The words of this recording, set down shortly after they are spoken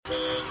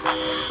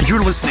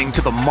You're listening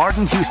to The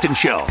Martin Houston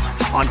Show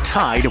on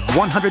Tide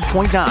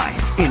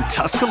 100.9 in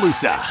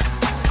Tuscaloosa.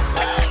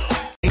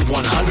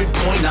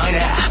 100.9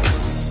 app.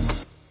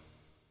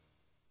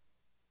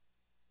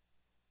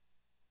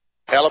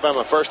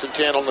 Alabama 1st and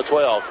 10 on the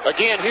 12.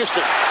 Again,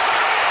 Houston.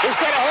 He's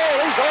got a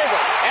hole. He's over.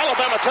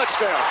 Alabama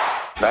touchdown.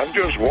 I'm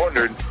just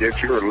wondering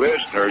if your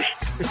listeners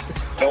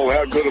know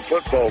how good a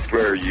football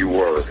player you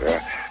were.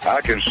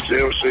 I can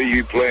still see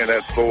you playing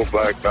that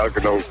fullback,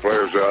 knocking those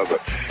players out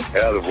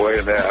of the way.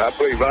 And I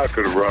believe I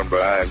could have run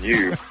behind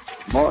you.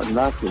 Martin,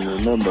 I can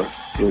remember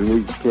when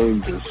we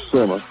came to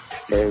summer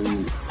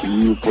and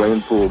you were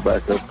playing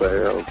fullback up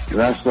there,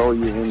 and I saw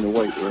you in the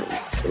weight room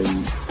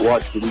and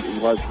watched you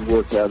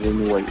work out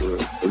in the weight room.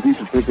 If you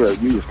could pick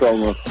up, you were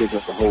strong enough to pick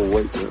up the whole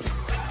weight room.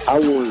 I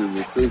wanted to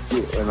recruit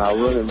you, and our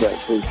running back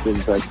coach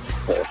didn't take the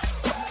pass.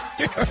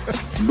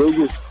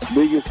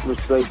 Biggest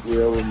mistake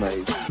we ever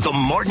made. The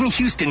Martin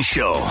Houston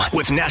Show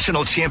with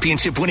national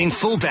championship winning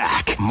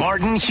fullback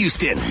Martin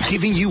Houston,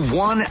 giving you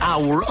 1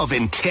 hour of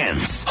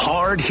intense,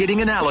 hard-hitting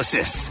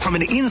analysis from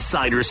an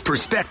insider's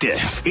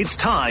perspective. It's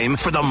time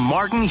for the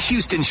Martin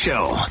Houston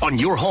Show on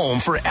your home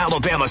for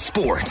Alabama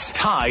sports.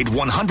 Tide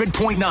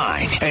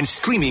 100.9 and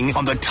streaming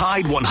on the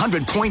Tide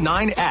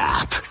 100.9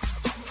 app.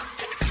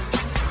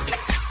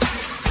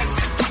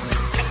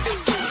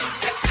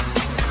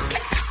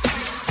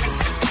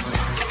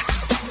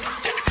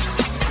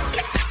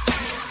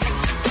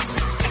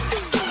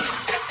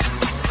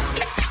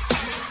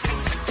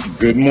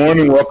 Good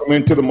morning. Welcome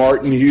into the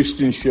Martin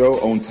Houston Show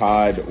on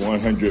Tide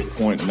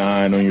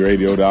 100.9 on your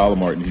radio dial. The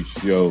Martin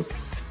Houston Show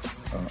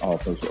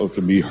also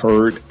to be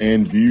heard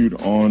and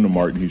viewed on the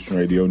Martin Houston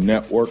Radio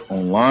Network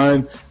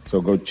online. So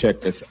go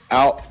check us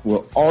out.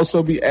 We'll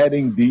also be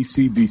adding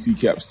DC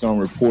Capstone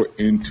Report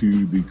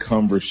into the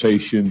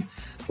conversation.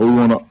 We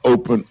want to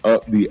open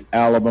up the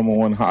Alabama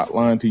One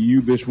hotline to you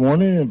this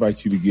morning and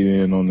invite you to get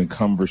in on the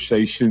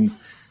conversation.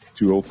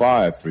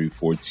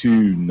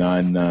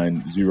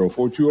 205-342-9904,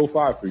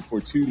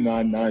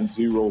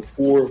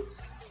 205-342-9904.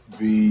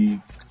 The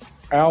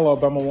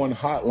Alabama One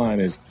hotline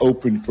is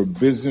open for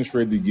business,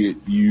 ready to get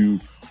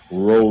you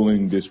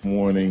rolling this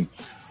morning.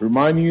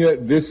 Reminding you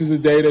that this is a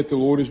day that the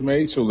Lord has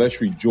made, so let's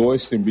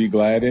rejoice and be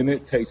glad in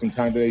it. Take some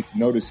time today to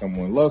notice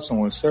someone, love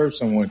someone, serve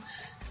someone.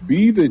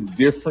 Be the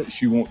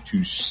difference you want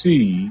to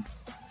see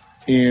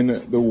in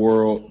the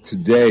world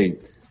today.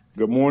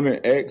 Good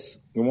morning, X.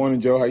 Good morning,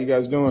 Joe. How you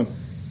guys doing?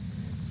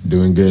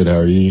 Doing good. How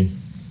are you?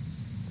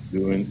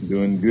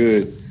 Doing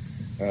good.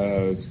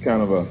 It's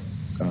kind of a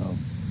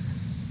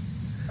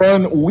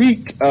fun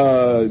week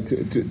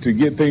to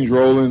get things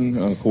rolling.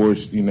 Of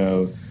course, you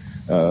know,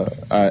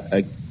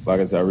 I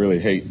really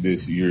hate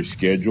this year's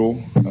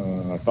schedule.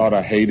 I thought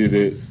I hated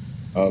it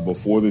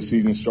before the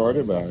season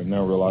started, but I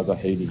now realize I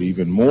hate it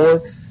even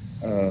more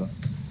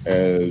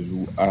as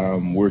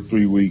we're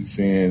 3 weeks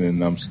in,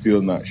 and I'm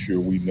still not sure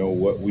we know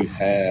what we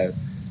have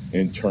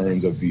in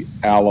terms of the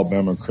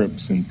Alabama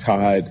Crimson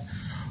Tide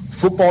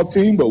football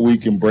team, but we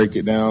can break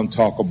it down,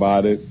 talk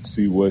about it,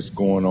 see what's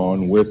going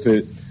on with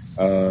it,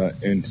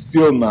 and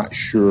still not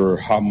sure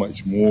how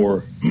much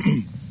more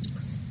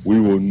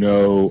we will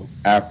know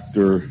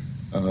after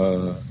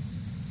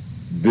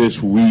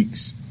this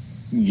week's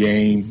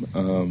game.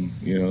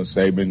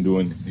 Saban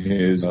doing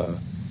his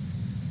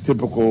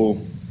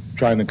typical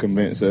trying to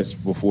convince us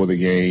before the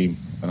game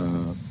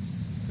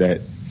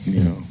that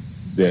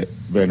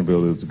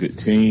Vanderbilt is a good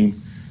team.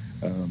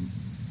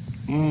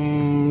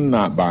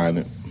 Not buying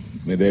it.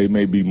 They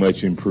may be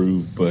much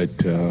improved, but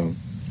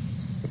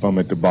if I'm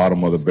at the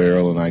bottom of the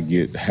barrel and I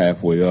get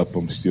halfway up,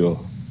 I'm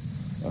still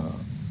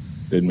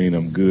doesn't mean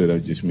I'm good. I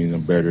just mean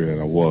I'm better than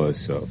I was.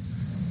 So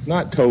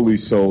not totally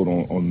sold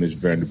on this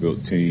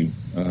Vanderbilt team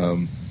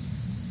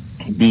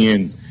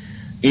being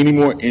any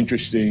more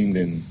interesting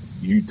than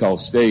Utah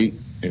State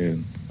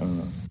and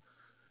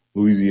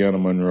Louisiana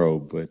Monroe.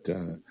 But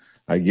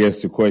I guess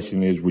the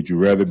question is, would you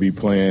rather be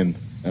playing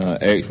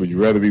X? Would you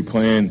rather be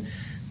playing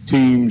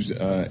teams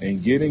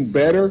and getting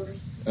better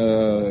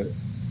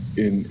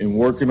and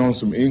working on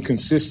some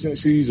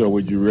inconsistencies, or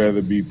would you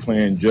rather be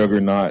playing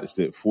juggernauts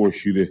that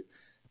force you to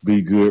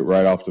be good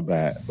right off the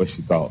bat? What's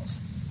your thoughts?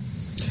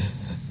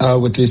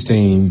 With this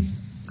team,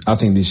 I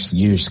think this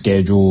year's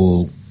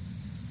schedule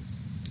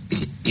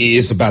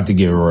is about to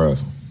get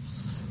rough.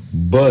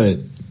 But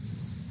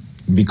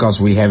because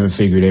we haven't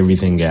figured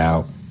everything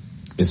out,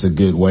 it's a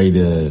good way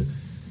to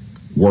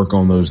work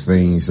on those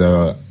things.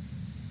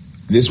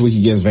 This week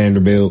against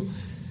Vanderbilt,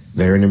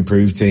 they're an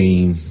improved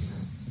team,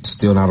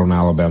 still not on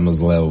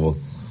Alabama's level,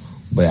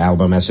 but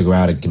Alabama has to go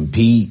out and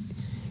compete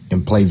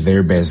and play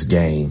their best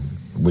game,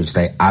 which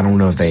I don't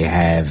know if they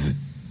have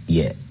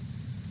yet.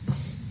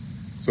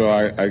 So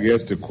I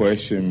guess the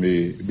question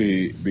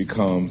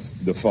becomes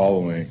the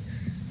following: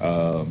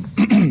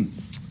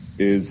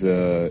 is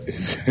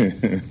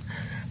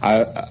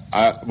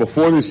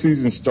before the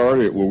season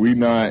started, were we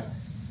not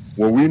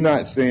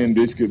saying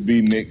this could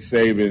be Nick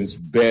Saban's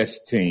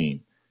best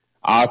team,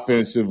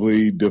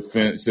 offensively,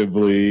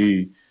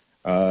 defensively,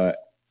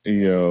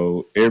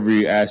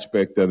 every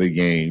aspect of the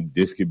game.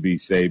 This could be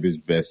Saban's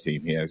best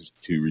team. He has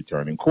 2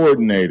 returning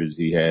coordinators.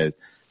 He has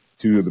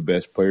 2 of the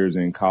best players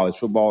in college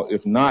football,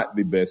 if not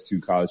the best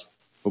 2 college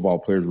football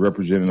players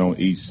represented on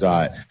each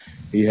side.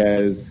 He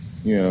has,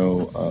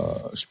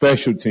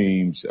 special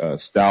teams,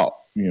 stout,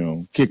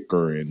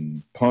 kicker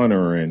and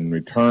punter and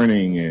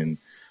returning and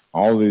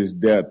all this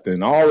depth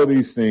and all of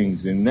these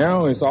things. And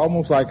now it's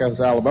almost like as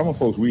Alabama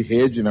folks, we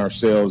hedging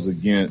ourselves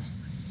against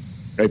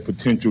a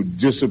potential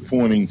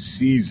disappointing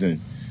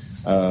season.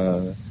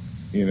 Joe,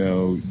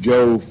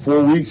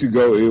 4 weeks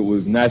ago, it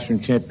was national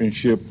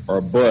championship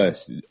or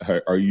bust.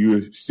 Are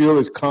you still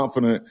as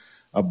confident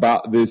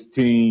about this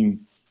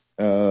team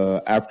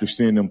after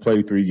seeing them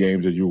play 3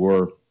 games as you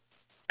were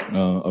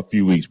a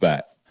few weeks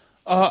back?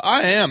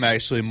 I am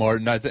actually,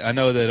 Martin. I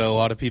know that a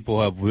lot of people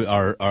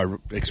are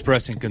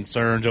expressing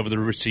concerns over the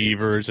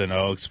receivers and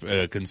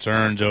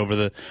concerns over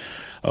the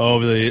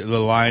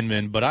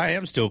linemen, but I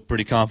am still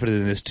pretty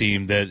confident in this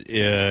team. That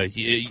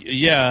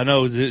I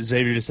know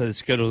Xavier just said the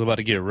schedule is about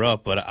to get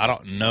rough, but I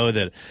don't know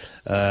that.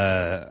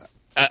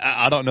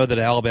 I don't know that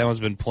Alabama's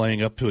been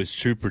playing up to its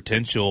true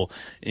potential,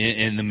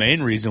 and the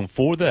main reason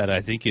for that,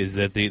 I think, is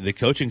that the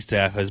coaching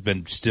staff has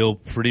been still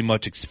pretty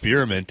much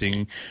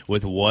experimenting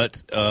with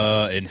what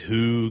and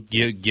who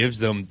gives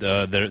them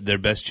their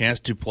best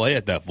chance to play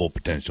at that full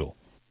potential.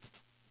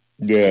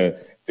 Yeah,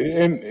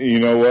 and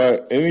you know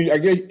what? And I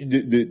guess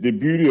the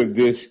beauty of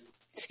this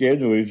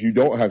schedule is you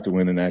don't have to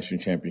win a national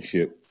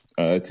championship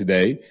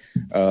today.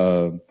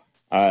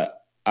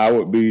 I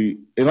would be,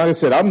 and like I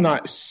said, I'm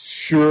not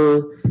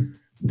sure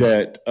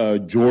that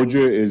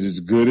Georgia is as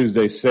good as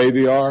they say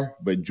they are,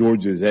 but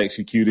Georgia is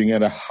executing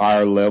at a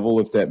higher level,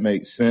 if that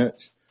makes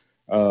sense,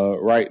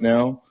 right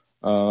now.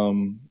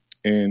 And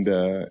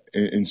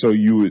so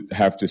you would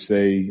have to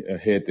say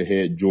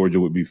head-to-head Georgia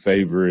would be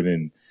favored,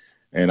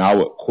 and I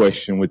would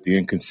question with the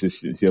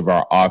inconsistency of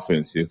our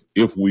offense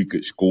if we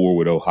could score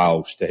with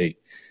Ohio State.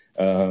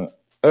 Other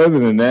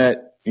than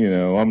that,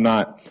 I'm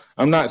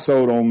not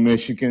sold on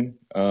Michigan.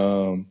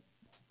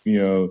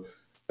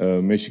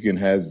 Michigan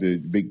has the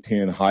Big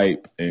Ten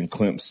hype, and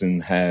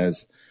Clemson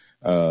has,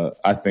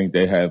 I think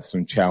they have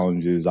some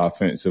challenges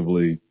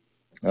offensively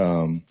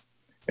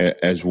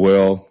as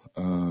well.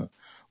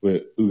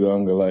 With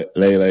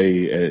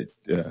Uiagalelei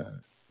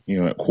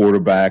at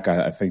quarterback,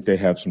 I think they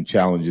have some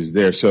challenges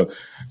there. So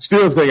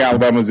still think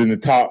Alabama's in the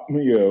top,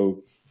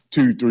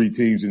 2-3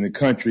 teams in the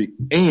country.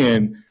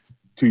 And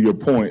to your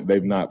point,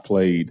 they've not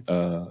played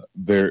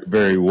very,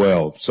 very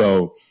well.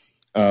 So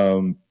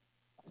we're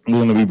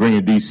going to be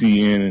bringing DC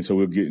in, and so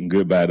we're getting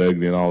good, bad,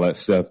 ugly, and all that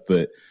stuff.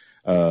 But,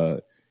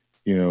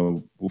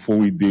 before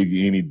we dig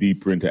any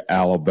deeper into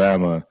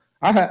Alabama,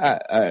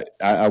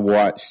 I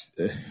watched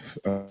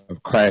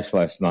Crash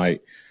last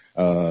night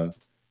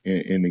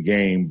in the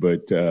game,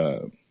 but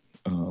the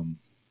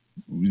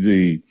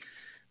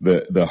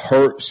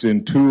Hurts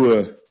and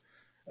Tua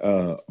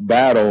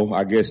battle,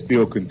 I guess,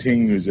 still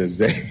continues as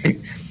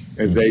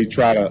they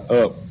try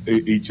to up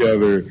each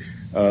other.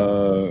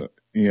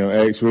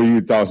 Alex, what are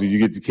your thoughts? Did you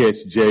get to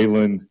catch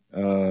Jalen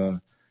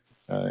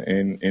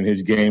in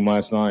his game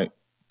last night?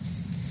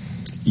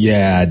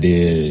 Yeah, I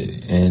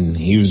did, and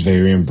he was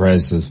very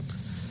impressive.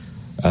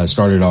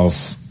 Started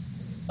off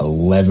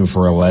 11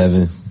 for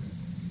 11.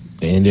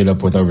 They ended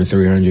up with over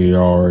 300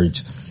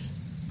 yards,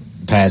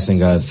 passing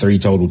 3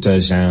 total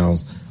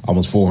touchdowns,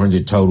 almost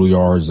 400 total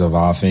yards of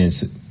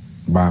offense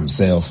by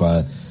himself.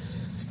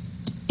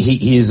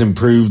 He has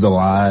improved a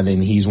lot,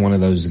 and he's one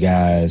of those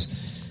guys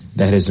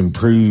that has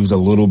improved a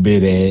little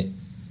bit at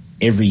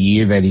every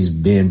year that he's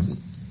been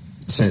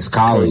since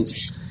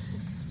college.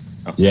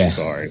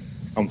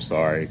 I'm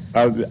sorry.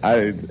 I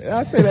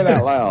say that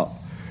out loud.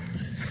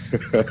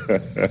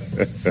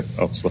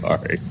 I'm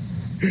sorry.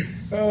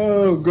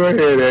 Oh, go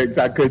ahead, X.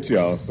 I cut you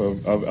off.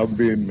 I'm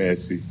being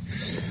messy.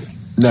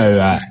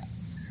 No,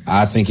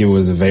 I think it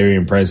was very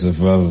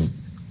impressive of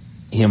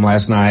him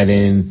last night.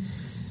 And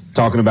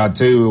talking about,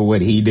 too,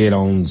 what he did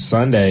on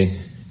Sunday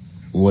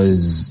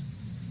was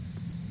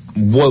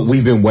what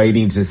we've been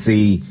waiting to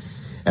see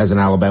as an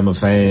Alabama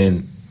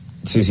fan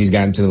since he's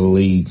gotten to the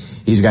league.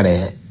 He's got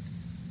a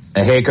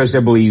head coach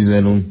that believes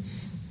in him,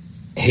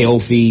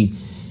 healthy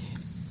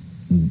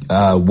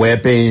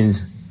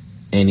weapons,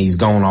 and he's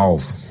gone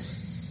off.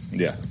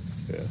 Yeah.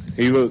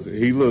 He looked.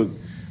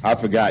 I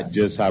forgot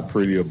just how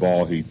pretty a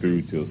ball he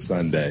threw till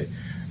Sunday.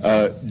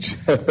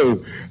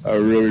 Joe,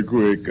 really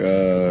quick,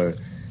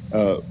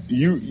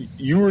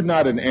 you were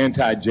not an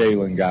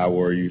anti-Jalen guy,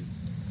 were you?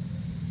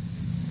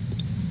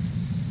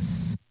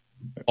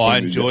 Oh, I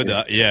enjoyed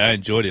that. Yeah, I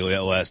enjoyed it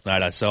last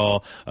night. I saw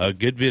a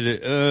good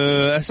bit of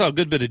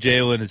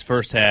Jalen in his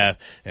first half,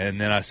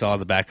 and then I saw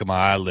the back of my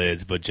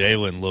eyelids. But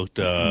Jalen looked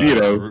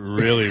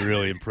really,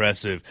 really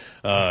impressive.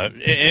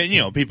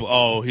 And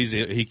people,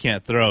 he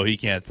can't throw,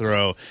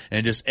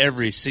 and just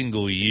every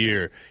single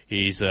year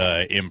he's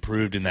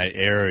improved in that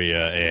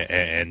area,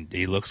 and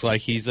he looks like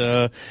he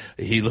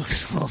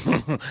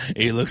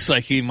looks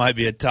like he might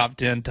be a top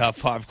 10, top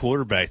 5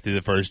 quarterback through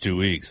the first 2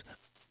 weeks.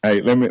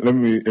 Hey, let me,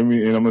 and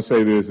I'm gonna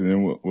say this, and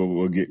then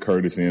we'll get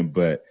Curtis in.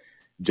 But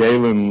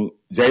Jalen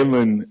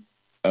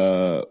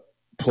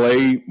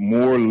played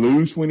more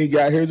loose when he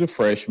got here as a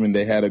freshman.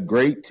 They had a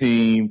great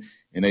team,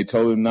 and they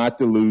told him not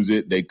to lose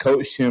it. They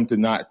coached him to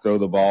not throw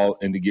the ball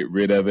and to get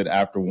rid of it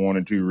after 1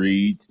 or 2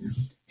 reads.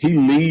 He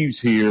leaves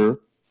here,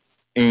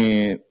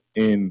 and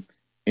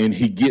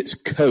he gets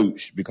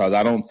coached because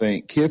I don't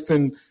think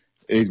Kiffin,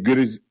 as good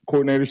as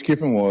coordinators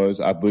Kiffin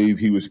was, I believe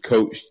he was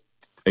coached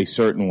a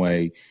certain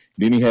way.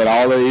 Then he had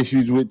all the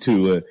issues with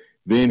Tua.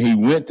 Then he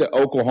went to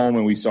Oklahoma,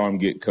 and we saw him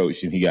get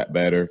coached, and he got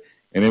better.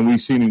 And then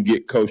we've seen him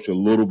get coached a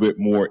little bit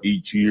more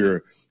each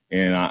year.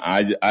 And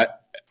I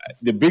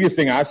the biggest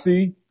thing I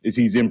see is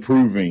he's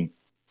improving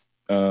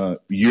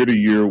year to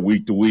year,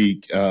 week to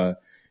week,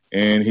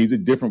 and he's a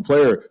different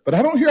player. But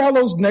I don't hear all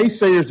those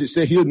naysayers that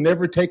say he'll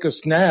never take a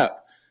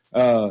snap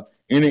in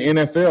the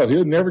NFL.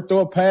 He'll never throw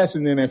a pass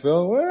in the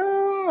NFL.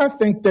 Well, I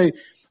think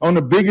on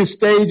the biggest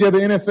stage of the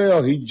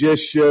NFL, he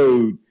just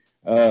showed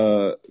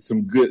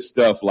some good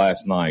stuff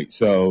last night.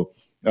 So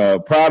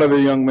proud of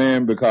the young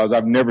man because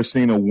I've never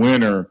seen a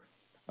winner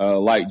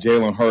like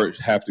Jalen Hurts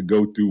have to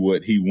go through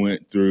what he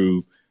went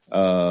through,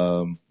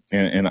 and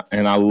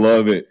I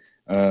love it.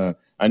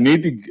 I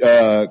need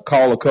to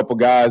call a couple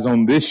guys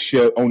on this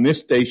show, on this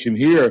station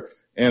here,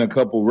 and a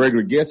couple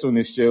regular guests on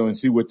this show and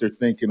see what they're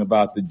thinking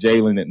about the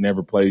Jalen that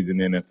never plays in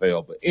the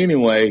NFL. But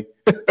anyway,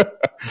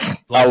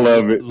 I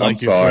love it. I'm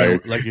sorry.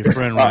 Like your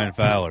friend Ryan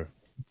Fowler.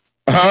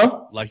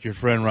 Huh? Like your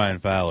friend Ryan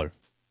Fowler.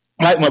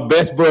 Like my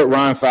best bud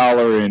Ryan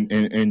Fowler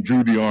and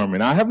Drew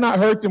DeArmond. I have not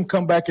heard them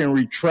come back and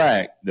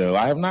retract, though.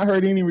 I have not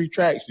heard any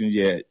retractions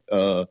yet.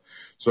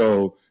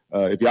 So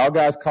if y'all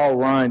guys call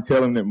Ryan,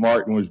 tell him that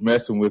Martin was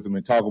messing with him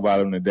and talk about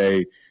him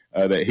today,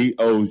 that he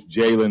owes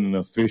Jalen an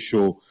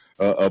official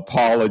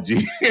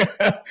apology.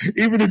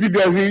 Even if he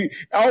does,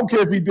 I don't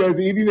care if he does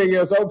anything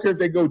else. I don't care if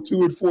they go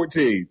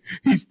 2-14.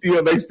 They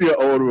still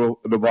owe him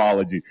an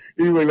apology.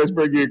 Anyway, let's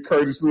bring in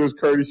Curtis Lewis.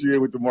 Curtis, you're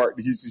in with the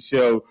Martin Houston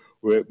Show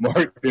with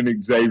Martin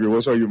and Xavier.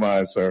 What's on your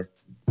mind, sir?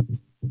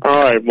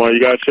 All right, Mark, you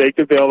got to shake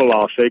the devil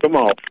off. Shake them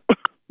off.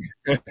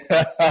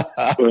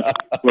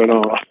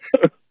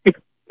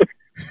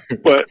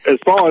 But as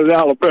far as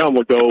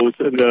Alabama goes,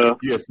 and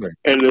yes, sir.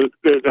 And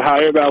how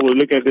everybody would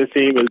look at this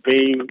team as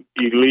being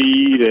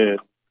elite and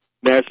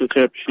national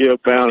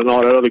championship bound and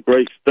all that other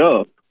great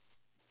stuff,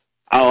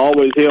 I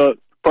always held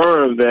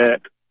firm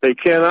that they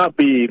cannot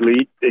be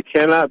elite, they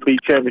cannot be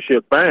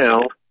championship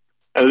bound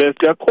unless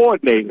their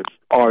coordinators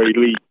are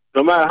elite.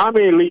 No matter how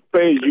many elite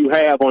players you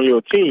have on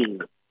your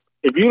team,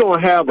 if you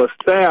don't have a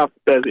staff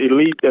that's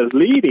elite that's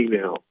leading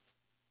them,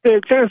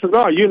 then chances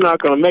are you're not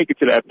going to make it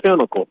to that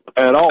pinnacle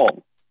at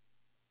all.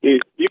 You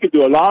can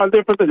do a lot of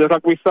different things, just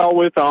like we saw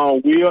with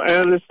Will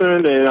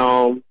Anderson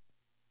and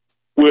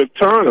with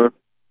Turner.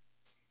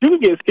 You can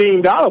get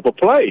schemed out of a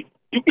play.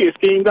 You can get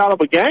schemed out of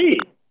a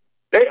game.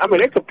 They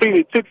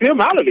completely took them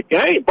out of the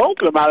game, both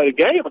of them out of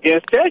the game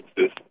against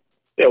Texas.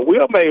 Yeah,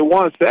 Will made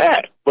one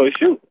sack, but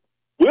shoot,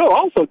 Will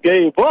also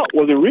gave up,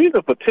 was the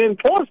reason for 10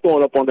 points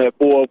going up on that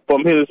board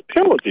from his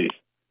penalties.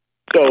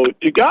 So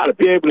you got to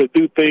be able to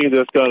do things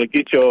that's going to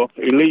get your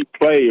elite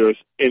players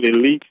in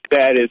elite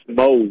status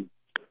mode,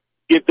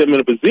 get them in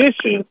a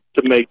position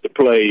to make the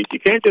plays. You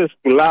can't just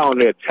rely on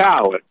their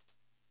talent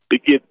to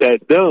get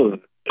that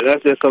done. And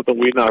that's just something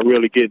we're not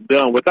really getting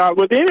done with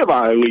any of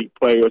our elite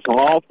players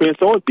on offense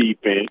or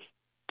defense.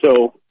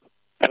 So,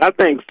 and I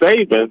think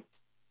Saban,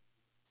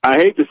 I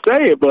hate to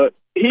say it, but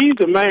he's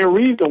the main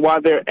reason why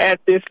they're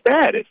at this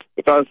status,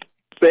 because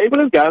Saban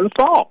has gotten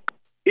soft.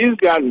 He's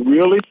gotten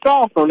really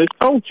soft on his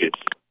coaches.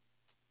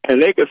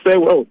 And they could say,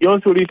 well, you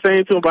don't see what he's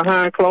saying to him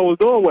behind closed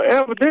doors. Well,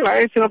 evidently, I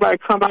ain't seen nobody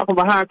come out from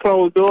behind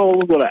closed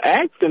doors with an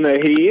axe in their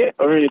head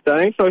or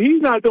anything. So he's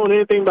not doing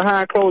anything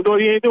behind closed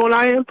doors. He ain't doing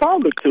anything in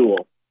public to him.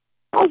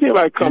 I don't see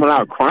anybody coming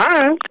out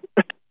crying.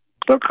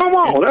 So come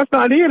on, that's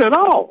not it at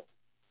all.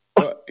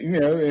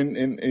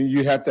 And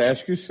you have to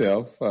ask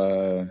yourself,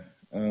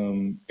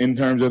 in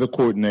terms of the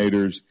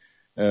coordinators,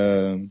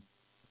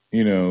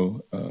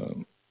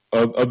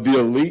 of the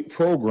elite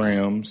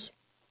programs,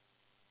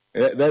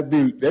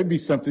 that'd be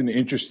something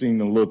interesting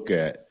to look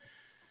at.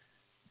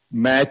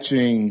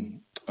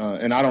 Matching,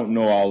 and I don't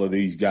know all of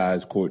these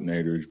guys,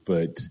 coordinators,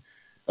 but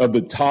of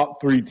the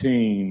top 3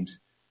 teams,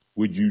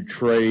 would you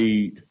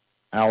trade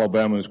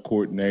Alabama's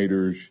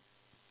coordinators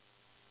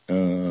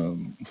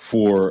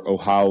for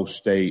Ohio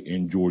State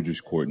and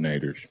Georgia's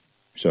coordinators?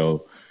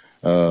 So,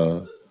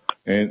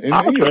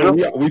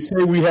 we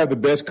say we have the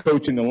best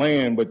coach in the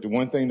land, but the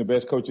one thing the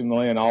best coach in the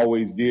land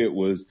always did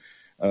was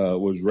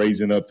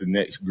raising up the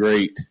next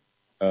great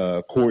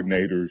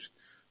coordinators,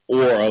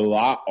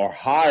 or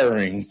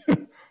hiring,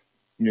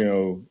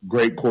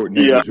 great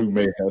coordinators who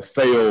may have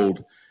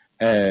failed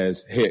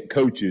as head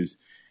coaches.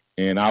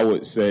 And I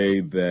would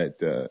say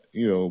that,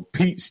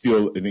 Pete's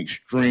still an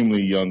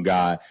extremely young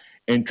guy.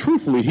 And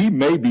truthfully, he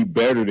may be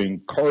better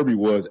than Kirby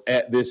was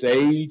at this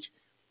age,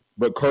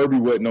 but Kirby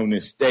wasn't on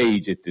this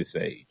stage at this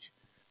age.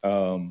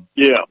 And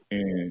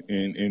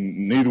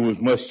neither was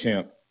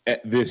Muschamp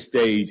at this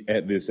stage,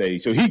 at this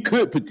age. So he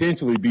could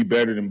potentially be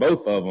better than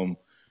both of them,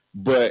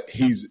 but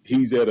he's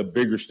at a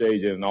bigger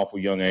stage at an awful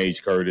young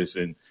age, Curtis.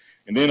 And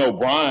then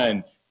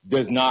O'Brien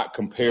does not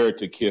compare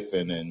to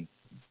Kiffin and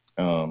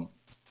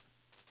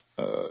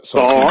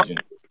Sarkisian.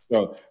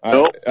 So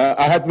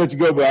I have to let you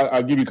go, but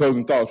I'll give you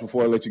closing thoughts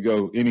before I let you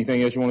go.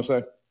 Anything else you want to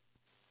say?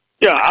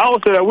 Yeah, I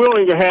would say that we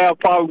don't even have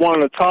probably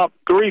one of the top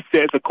 3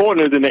 sets of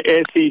coordinators in the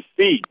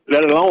SEC,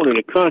 let alone in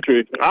the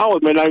country. I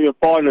would may not even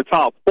fall in the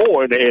top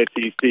 4 in the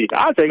SEC.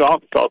 I'd take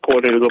Arkansas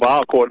coordinators over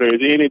our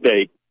coordinators any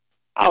day.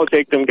 I would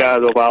take them guys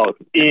over ours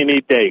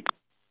any day.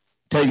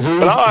 Take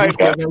who? But all right,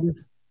 guys.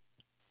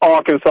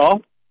 Arkansas.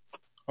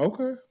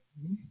 Okay.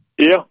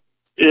 Yeah.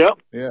 I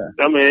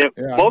mean,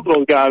 both of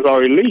those guys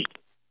are elite.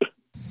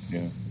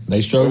 Yeah.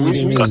 They struggled with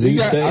him in Z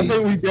State. I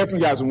think we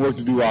definitely got some work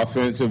to do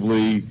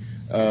offensively,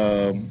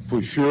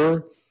 for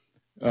sure.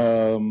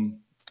 I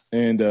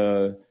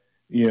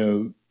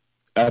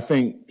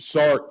think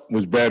Sark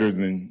was better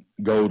than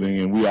Golding,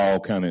 and we all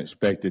kind of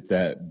expected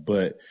that.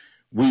 But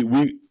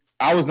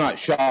I was not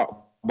shocked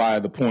by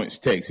the points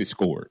Texas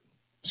scored.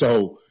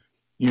 So,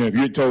 if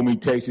you had told me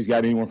Texas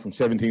got anywhere from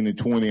 17 to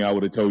 20, I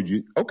would have told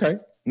you, okay,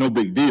 no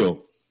big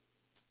deal.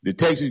 The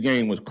Texas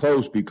game was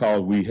close because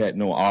we had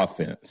no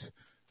offense.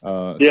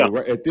 So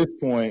at this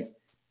point,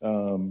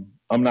 I'm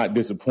not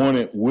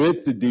disappointed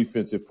with the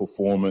defensive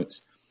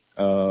performance,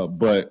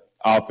 but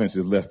offense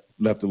is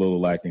left a little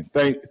lacking.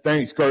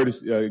 Thanks, Curtis.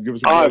 Give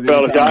us all right,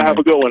 fellas. Y'all have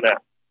a good one now.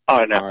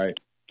 All right.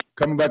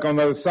 Coming back on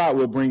the other side,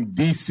 we'll bring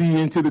DC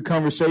into the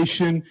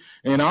conversation,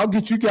 and I'll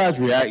get you guys'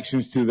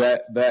 reactions to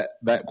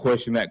that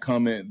question, that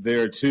comment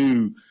there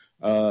too,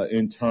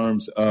 in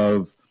terms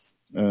of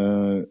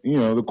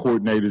the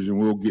coordinators, and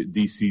we'll get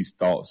DC's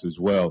thoughts as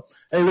well.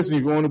 Hey, listen,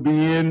 if you want to be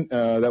in,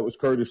 that was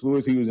Curtis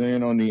Lewis. He was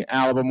in on the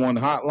Alabama One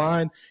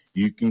hotline.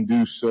 You can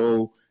do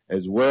so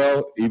as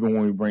well, even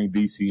when we bring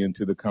DC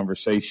into the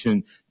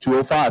conversation.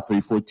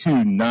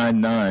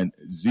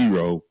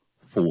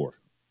 205-342-9904.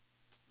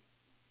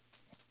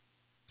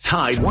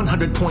 Tide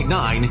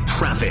 100.9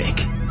 traffic.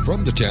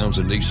 From the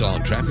Townsend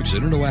Nissan Traffic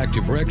Center, no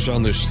active wrecks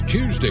on this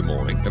Tuesday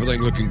morning.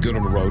 Everything looking good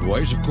on the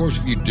roadways. Of course,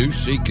 if you do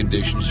see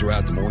conditions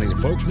throughout the morning and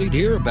folks need to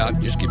hear about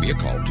it, just give me a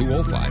call,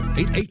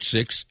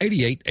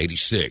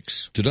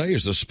 205-886-8886. Today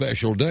is a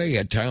special day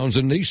at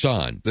Townsend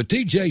Nissan. The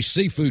TJ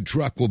Seafood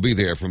Truck will be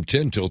there from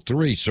 10 till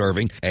 3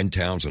 serving, and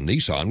Townsend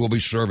Nissan will be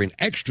serving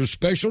extra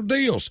special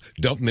deals.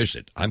 Don't miss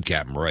it. I'm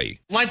Captain Ray.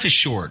 Life is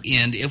short,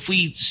 and if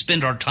we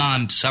spend our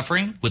time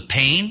suffering with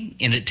pain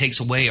and it takes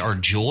away our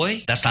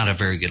joy, that's not a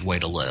very good way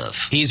to live.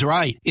 He's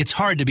right. It's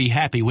hard to be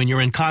happy when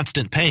you're in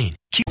constant pain.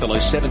 Below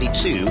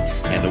 72,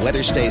 and the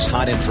weather stays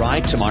hot and dry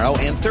tomorrow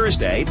and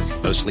Thursday.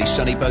 Mostly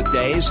sunny both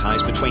days,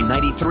 highs between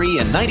 93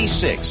 and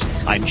 96.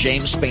 I'm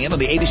James Spann on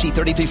the ABC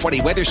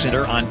 3340 Weather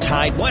Center on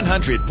Tide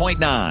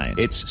 100.9.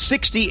 It's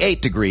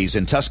 68 degrees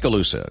in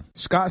Tuscaloosa.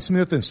 Scott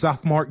Smith and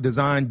Softmark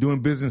Design, doing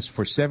business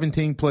for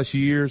 17 plus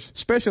years,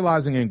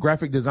 specializing in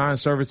graphic design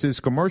services,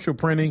 commercial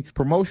printing,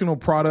 promotional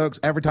products,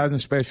 advertising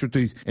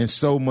specialties, and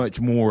so much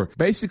more.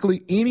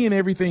 Basically, any and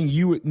everything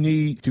you would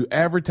need to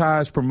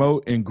advertise,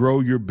 promote, and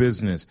grow your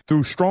business.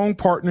 Through strong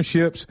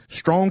partnerships,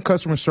 strong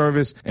customer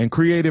service, and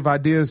creative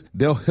ideas,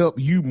 they'll help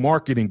you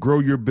market and grow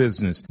your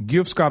business.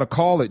 Give Scott a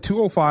call at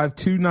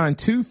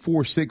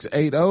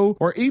 205-292-4680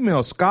 or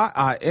email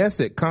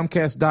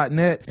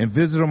scottis@comcast.net and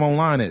visit him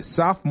online at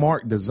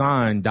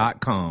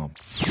softmarkdesign.com.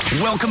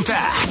 Welcome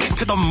back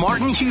to the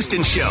Martin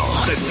Houston Show,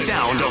 the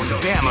sound of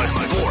Bama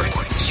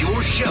sports.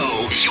 Your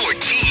show, your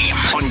team,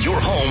 on your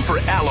home for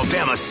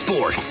Alabama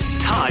sports.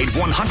 Tide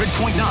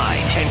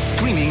 100.9 and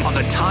streaming on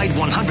the Tide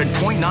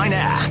 100.9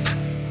 app.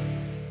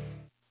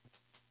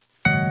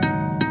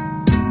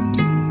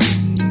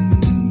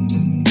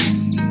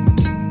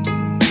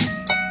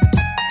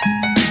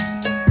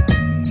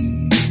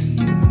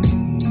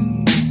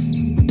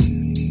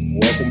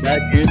 Welcome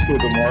back into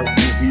the Martin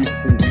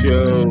Houston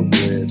Show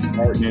with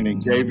Martin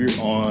and Xavier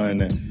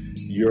on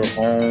your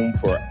home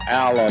for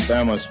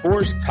Alabama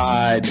sports.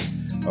 Tide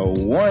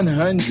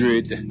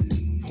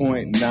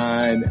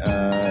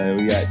 100.9.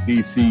 We got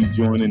DC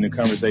joining the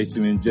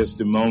conversation in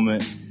just a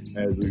moment.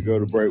 As we go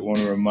to break, I want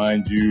to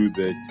remind you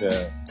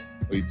that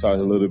we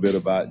talked a little bit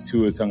about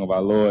Tua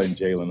Tagovailoa and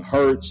Jalen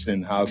Hurts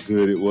and how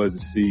good it was to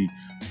see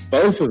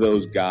both of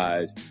those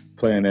guys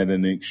playing at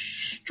an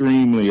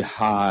extremely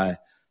high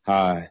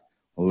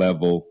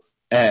level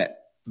at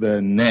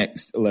the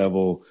next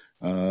level,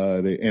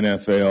 the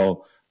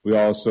NFL. We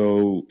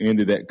also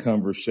ended that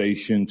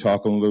conversation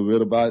talking a little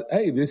bit about,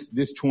 hey, this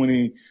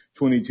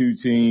 2022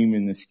 team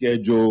and the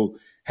schedule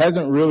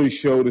hasn't really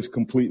showed us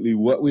completely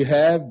what we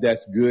have.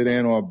 That's good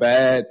and or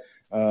bad.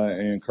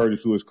 And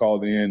Curtis Lewis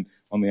called in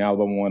on the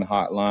Alabama One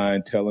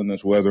hotline telling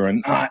us whether or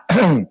not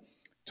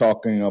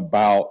talking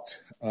about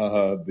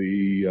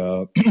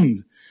the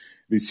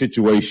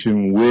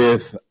situation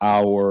with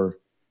our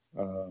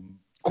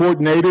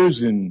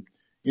coordinators. And,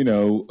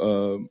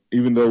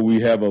 even though we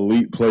have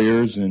elite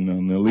players and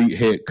an elite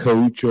head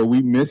coach, are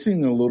we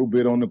missing a little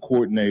bit on the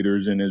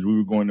coordinators? And as we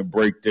were going to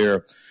break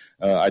there,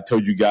 I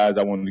told you guys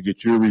I wanted to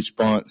get your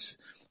response,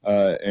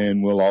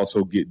 and we'll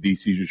also get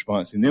DC's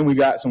response. And then we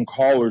got some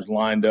callers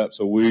lined up,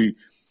 so we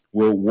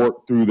will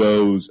work through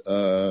those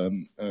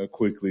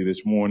quickly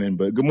this morning.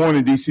 But good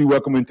morning, DC.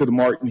 Welcome into the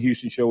Martin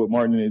Houston Show with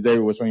Martin and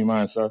Xavier. What's on your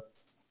mind, sir?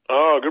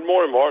 Good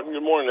morning, Martin.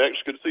 Good morning, X.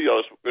 Good to see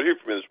y'all. Good to hear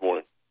from you this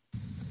morning.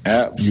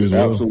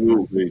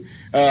 Absolutely.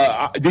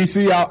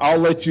 DC, I'll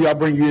let you. I'll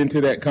bring you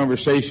into that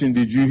conversation.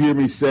 Did you hear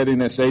me setting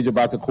that stage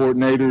about the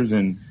coordinators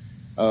and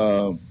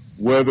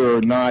whether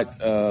or not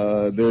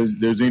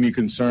there's any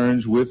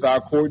concerns with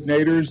our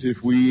coordinators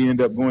if we end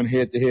up going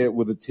head-to-head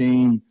with a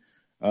team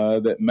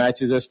that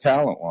matches us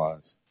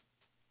talent-wise?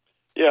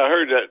 Yeah, I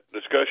heard that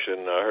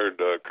discussion. I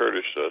heard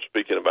Curtis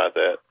speaking about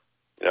that.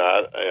 You know,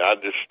 I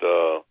just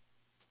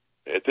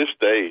at this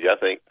stage, I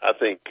think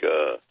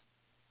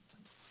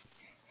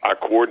our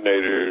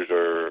coordinators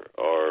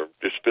are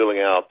just filling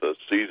out the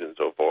season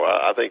so far.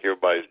 I think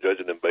everybody's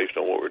judging them based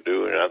on what we're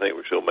doing, and I think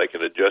we're still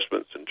making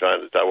adjustments and trying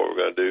to decide what we're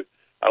going to do.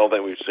 I don't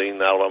think we've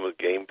seen Alabama's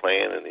game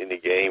plan in any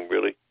game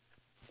really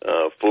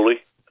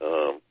fully,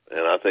 and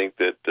I think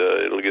that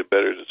it'll get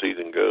better as the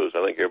season goes.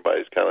 I think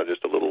everybody's kind of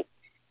just a little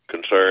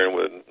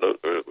concerned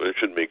it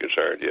shouldn't be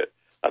concerned yet.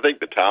 I think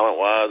the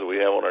talent-wise that we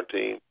have on our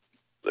team,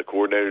 the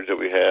coordinators that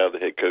we have, the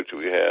head coach that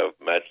we have,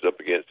 matches up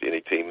against any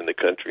team in the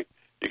country.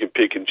 You can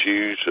pick and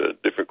choose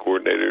different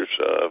coordinators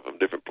from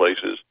different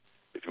places.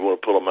 If you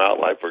want to pull them out,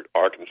 like for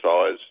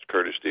Arkansas, as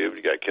Curtis did,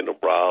 you got Kendall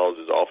Briles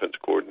as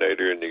offensive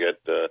coordinator, and you got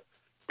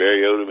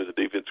Barry Odom as a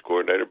defensive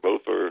coordinator.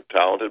 Both are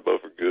talented,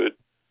 both are good.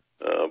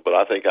 But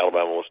I think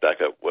Alabama will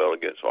stack up well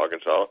against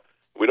Arkansas.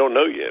 We don't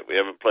know yet. We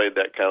haven't played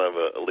that kind of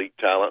elite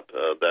talent,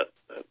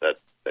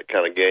 that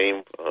kind of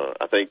game.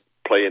 I think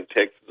playing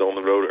Texas on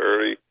the road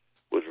early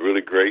was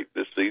really great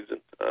this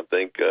season. I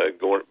think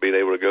being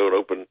able to go and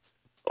open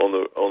on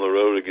the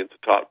road against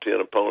a top 10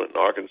 opponent in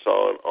Arkansas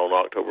on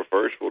October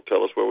 1st will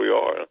tell us where we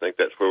are. I think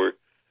that's where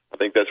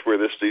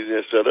this season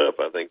is set up.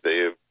 I think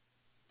they have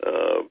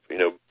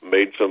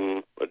made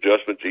some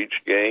adjustments each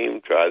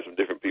game, tried some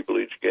different people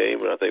each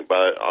game, and I think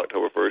by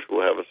October 1st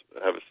we'll have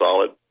a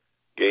solid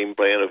game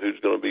plan of who's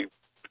going to be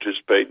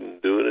participating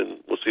and doing it, and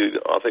we'll see.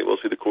 I think we'll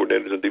see the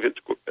coordinators and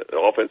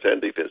offense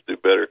and defense do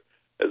better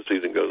as the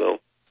season goes on.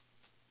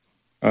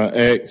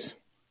 X.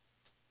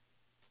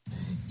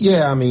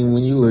 Yeah, I mean,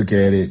 when you look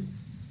at it,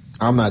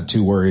 I'm not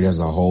too worried as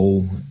a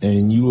whole.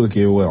 And you look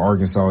at what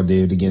Arkansas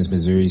did against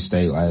Missouri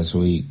State last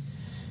week,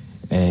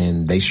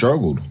 and they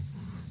struggled.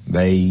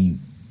 They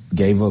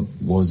gave up,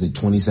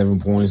 27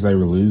 points? They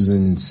were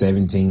losing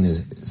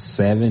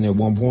 17-7 at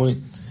one point.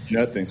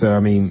 Nothing. So, I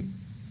mean,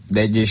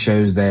 that just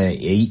shows that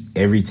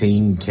every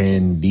team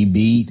can be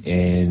beat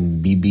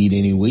and be beat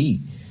any week,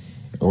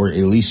 or at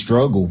least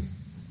struggle.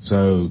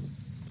 So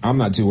I'm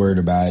not too worried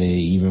about it,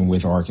 even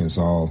with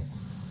Arkansas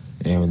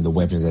and the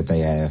weapons that they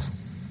have.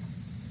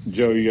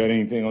 Joe, you got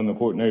anything on the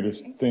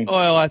coordinators thing?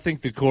 Well, I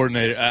think the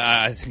coordinator,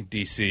 I think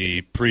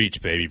DC,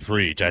 preach, baby,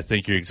 preach. I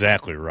think you're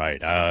exactly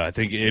right. I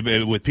think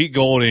with Pete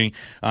Golding,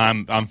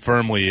 I'm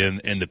firmly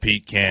in the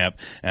Pete camp,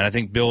 and I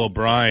think Bill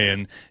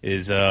O'Brien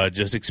is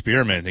just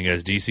experimenting,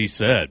 as DC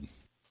said.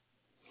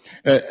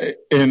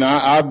 And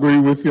I agree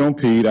with you on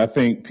Pete. I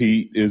think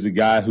Pete is a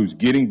guy who's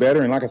getting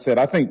better, and like I said,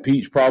 I think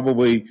Pete's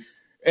probably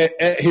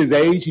at his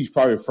age, he's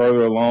probably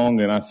further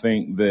along, and I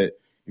think that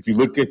if you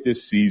look at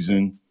this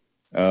season,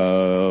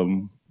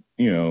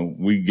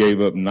 we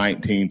gave up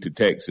 19 to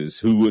Texas.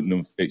 Who wouldn't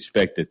have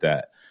expected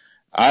that?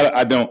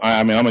 I'm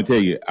going to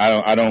tell you,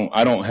 I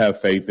don't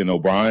have faith in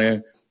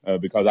O'Brien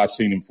because I've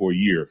seen him for a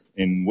year,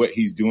 and what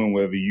he's doing,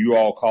 whether you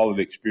all call it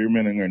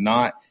experimenting or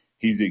not,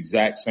 he's the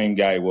exact same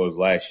guy he was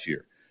last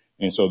year.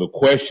 And so the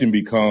question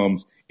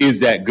becomes, is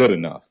that good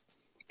enough?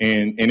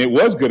 And it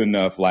was good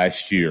enough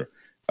last year.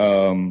 You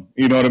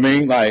know what I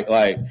mean? Like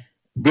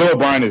Bill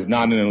O'Brien is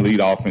not an elite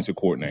offensive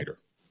coordinator.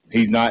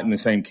 He's not in the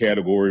same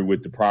category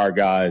with the prior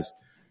guys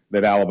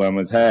that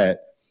Alabama's had.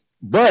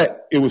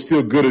 But it was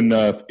still good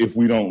enough if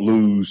we don't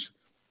lose,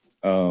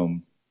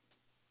 two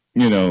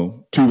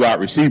wide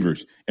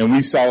receivers. And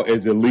we saw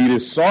as elite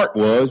as Sark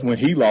was when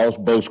he lost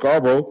Bo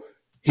Scarborough,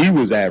 he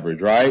was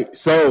average, right?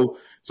 So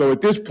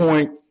at this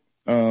point,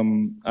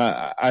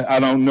 I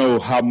don't know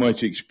how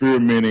much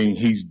experimenting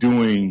he's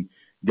doing,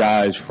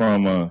 guys,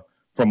 from a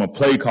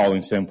play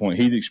calling standpoint.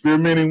 He's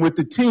experimenting with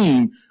the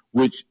team,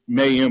 which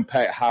may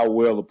impact how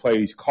well the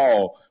plays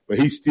call, but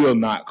he's still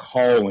not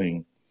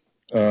calling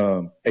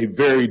a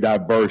very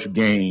diverse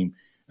game.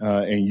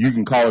 And you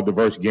can call a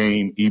diverse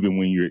game even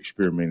when you're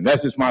experimenting.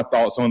 That's just my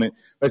thoughts on it.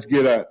 Let's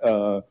get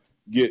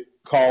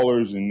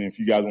callers, and if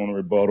you guys want to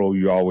rebuttal,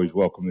 you're always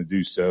welcome to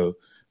do so.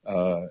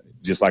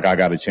 Just like I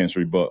got a chance to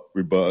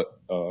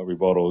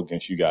rebuttal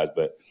against you guys.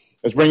 But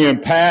let's bring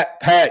in Pat.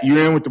 Pat,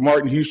 you're in with the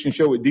Martin Houston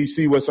Show with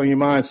DC. What's on your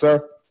mind,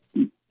 sir?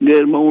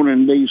 Good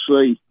morning,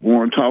 DC.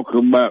 Want to talk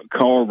about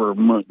Carver,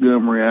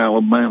 Montgomery,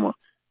 Alabama.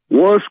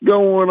 What's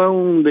going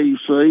on,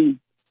 DC?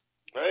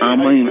 Hey,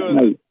 how you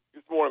doing?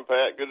 Good morning,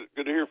 Pat.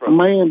 Good to hear from you.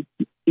 Man,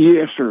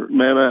 yes, sir.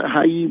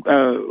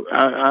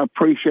 I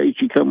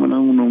appreciate you coming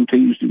on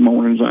Tuesday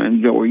mornings. I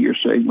enjoy your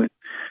segment.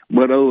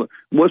 But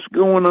what's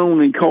going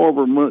on in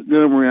Carver,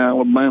 Montgomery,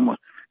 Alabama?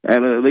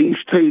 Out of these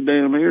two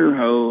down there,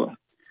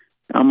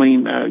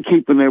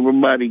 keeping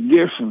everybody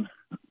guessing.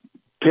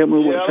 Tell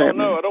me what's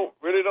happening. I don't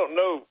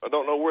know. I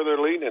don't know where they're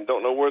leaning.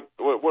 Don't know what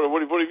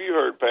have you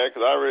heard, Pat?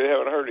 Because I really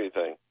haven't heard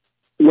anything.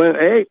 Well,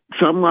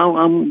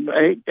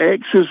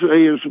 X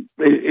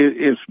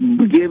is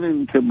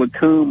beginning to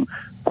become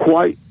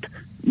quite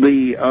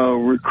the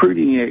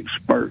recruiting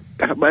expert.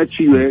 How about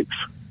you, X?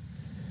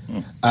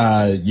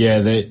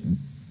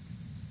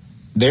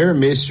 They're a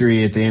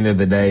mystery at the end of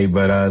the day,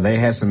 but they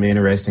had some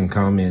interesting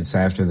comments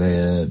after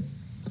the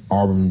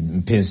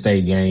Auburn-Penn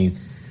State game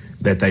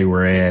that they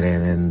were at,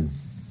 and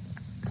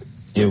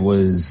it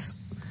was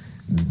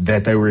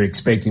that they were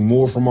expecting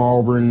more from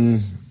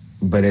Auburn,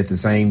 but at the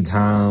same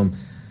time,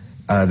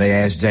 they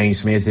asked James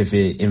Smith if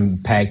it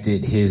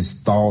impacted his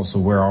thoughts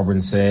of where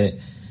Auburn sat,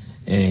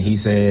 and he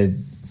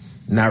said,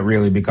 not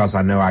really, because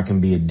I know I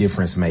can be a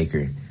difference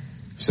maker.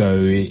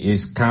 So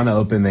it's kind of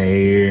up in the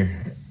air.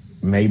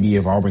 Maybe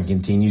if Auburn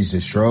continues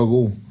to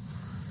struggle,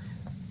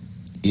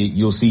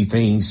 you'll see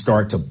things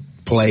start to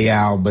play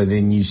out, but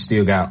then you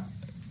still got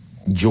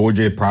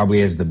Georgia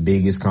probably as the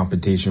biggest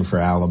competition for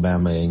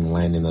Alabama in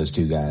landing those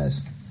two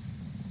guys.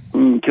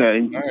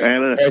 Okay.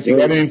 Right. You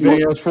got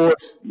anything else for us?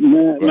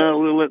 No,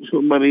 we'll let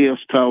somebody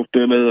else talk.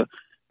 I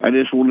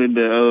just wanted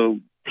to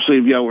see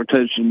if y'all were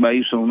touching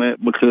base on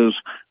that because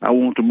I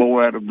want the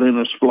boy out of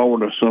Venice,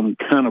 Florida, some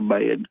kind of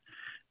bad.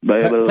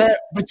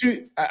 Pat, but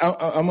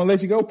I'm gonna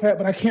let you go, Pat.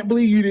 But I can't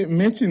believe you didn't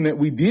mention that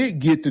we did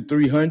get the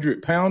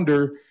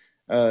 300-pounder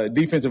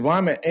defensive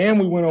lineman, and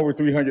we went over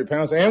 300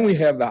 pounds, and we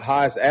have the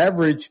highest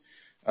average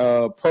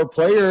per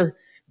player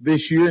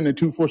this year in the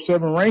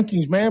 247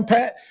 rankings. Man,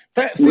 Pat.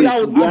 See, we've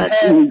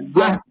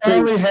got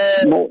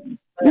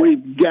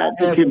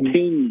to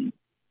continue.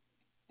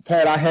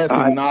 Pat, I had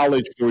some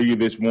knowledge for you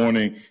this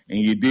morning, and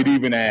you didn't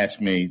even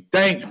ask me.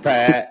 Thanks,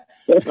 Pat.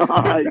 All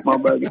right, my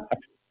buddy.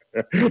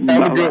 Have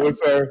a good one,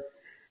 sir.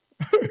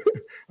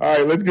 All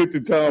right, let's get to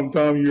Tom.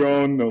 Tom, you're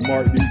on the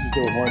Mark DC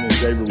Show, Martin and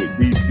David with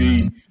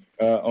DC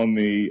on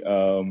the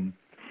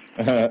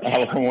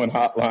Alabama One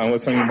Hotline.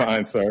 What's on your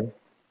mind, sir?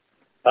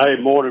 Hey,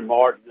 morning,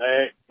 Martin,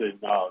 X, and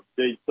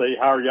DC.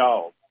 How are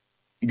y'all?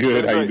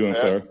 Good. How you doing,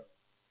 sir?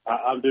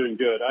 I'm doing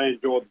good. I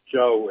enjoyed the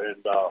show,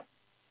 and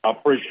I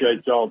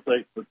appreciate y'all's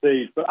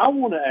expertise. But I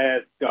want to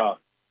ask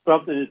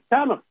something that's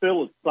kind of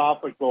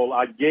philosophical,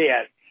 I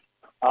guess,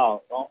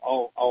 on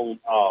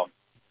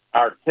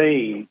our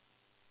team.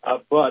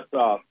 But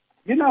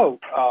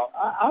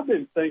I've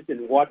been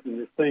thinking, watching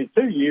this team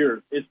 2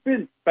 years. It's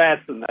been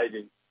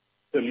fascinating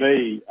to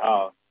me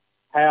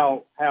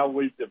how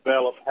we've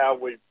developed, how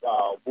we've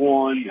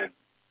won, and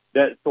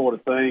that sort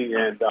of thing.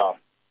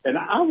 And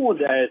I wanted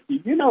to ask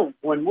you,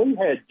 when we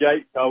had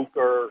Jake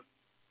Coker,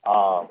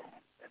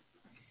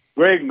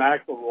 Greg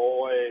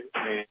McElroy,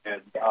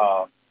 and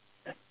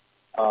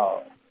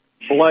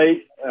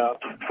Blake, of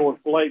course,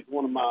 Blake's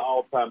one of my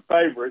all-time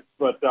favorites,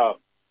 but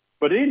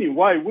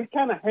anyway, we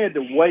kind of had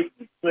to wait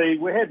and see.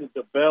 We had to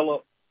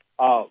develop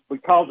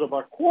because of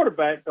our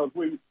quarterback, because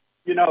we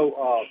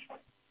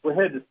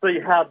had to see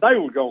how they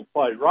were going to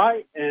play,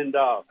 right? And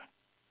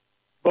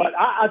but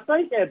I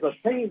think as a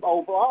team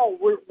overall,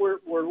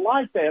 we're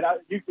like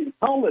that. You can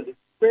call it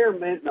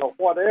experimenting or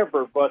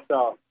whatever, but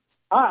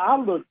I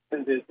look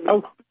at this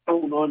no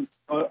stone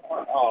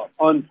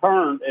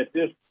unturned at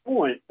this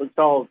point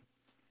because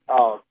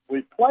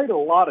we played a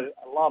lot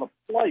of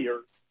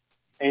players.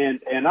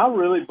 And I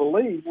really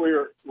believe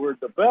we're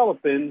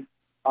developing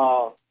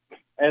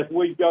as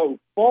we go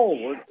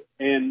forward,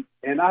 and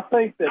I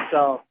think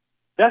that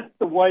that's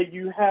the way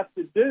you have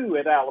to do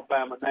at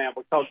Alabama now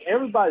because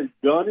everybody's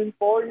gunning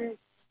for you,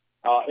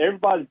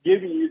 everybody's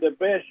giving you the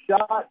best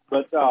shot,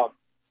 but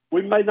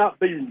we may not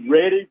be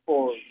ready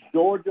for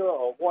Georgia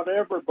or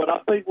whatever, but I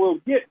think we'll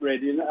get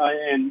ready,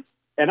 and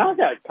I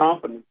got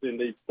confidence in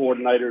these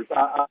coordinators.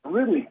 I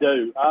really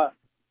do.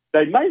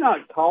 They may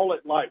not call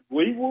it like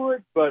we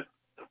would, but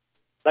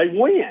they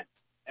win.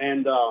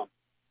 And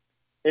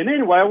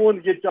anyway, I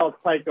wanted to get y'all's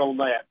take on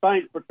that.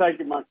 Thanks for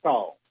taking my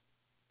call.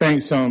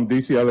 Thanks, Tom.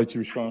 DC, I'll let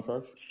you respond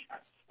first.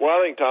 Well,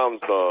 I think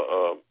Tom's.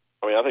 I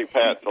think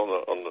Pat's on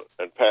the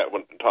and Pat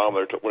when Tom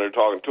when they're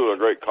talking to a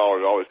great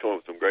callers, always come up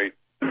with some great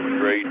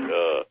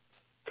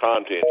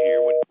content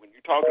here. When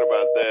you're talking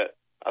about that,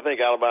 I think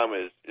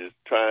Alabama is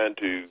trying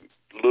to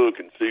look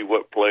and see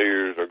what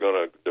players are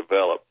going to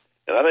develop.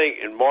 And I think,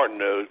 and Martin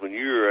knows, when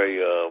you're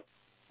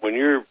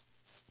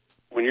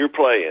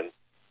playing,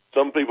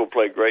 some people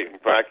play great in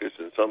practice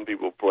and some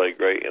people play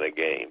great in a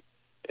game.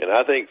 And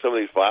I think some of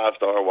these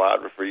 5-star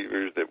wide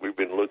receivers that we've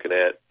been looking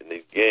at in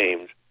these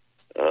games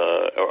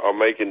are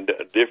making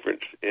a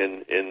difference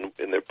in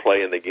their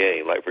play in the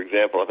game. Like, for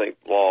example, I think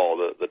Law,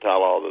 the Ty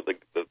Law, the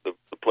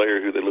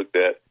player who they looked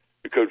at,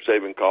 who Coach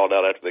Saban called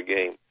out after the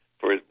game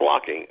for his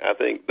blocking. I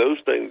think those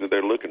things that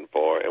they're looking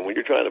for, and when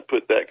you're trying to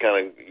put that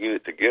kind of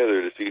unit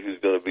together to see who's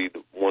going to be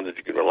the one that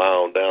you can rely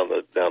on down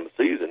the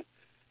season,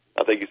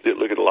 I think you still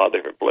look at a lot of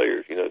different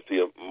players. See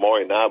a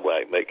Maury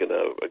Nyblack making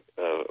a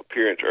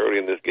appearance early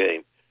in this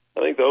game.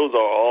 think those are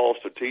all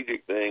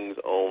strategic things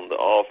on the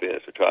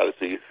offense to try to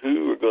see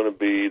who are going to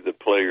be the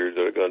players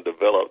that are going to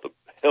develop to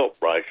help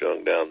Bryce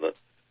Young down the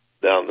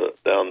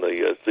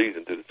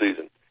season to the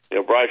season. You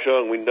know, Bryce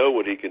Young, we know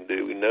what he can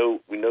do. We know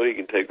he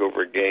can take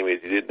over a game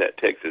as he did in that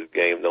Texas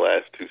game in the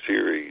last two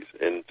series.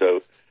 And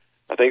so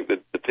I think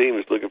that the team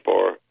is looking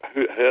for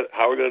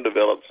how we're going to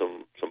develop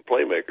some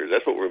playmakers.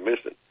 That's what we're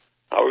missing.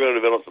 How we're going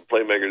to develop some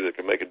playmakers that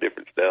can make a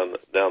difference down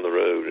the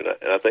road.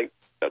 And I think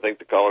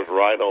the caller's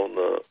right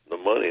on the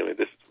money. I mean,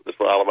 this is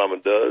what Alabama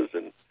does,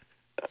 and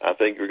I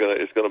think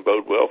it's going to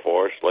bode well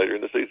for us later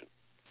in the season.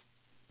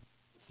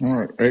 All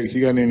right. Hey,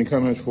 you got any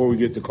comments before we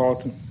get to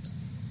Carlton?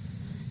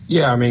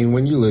 Yeah, I mean,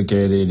 when you look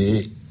at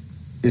it,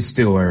 it's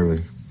still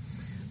early.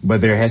 But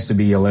there has to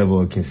be a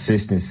level of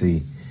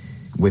consistency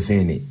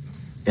within it.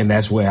 And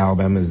that's what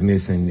Alabama is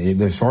missing.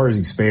 As far as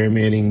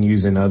experimenting,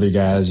 using other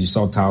guys, you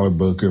saw Tyler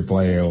Booker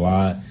play a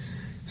lot.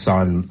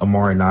 Saw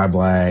Amari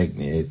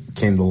Niblack,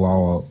 Kendall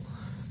Law,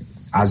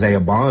 Isaiah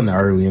Bond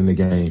early in the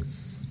game.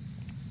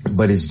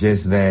 But it's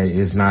just that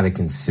it's not a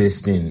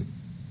consistent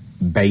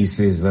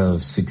basis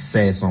of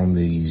success on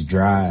these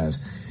drives.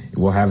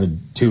 We'll have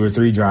 2 or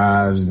 3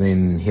 drives,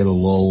 then hit a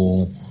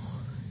lull,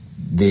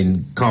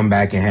 then come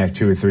back and have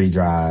 2 or 3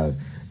 drives,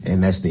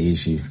 and that's the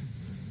issue.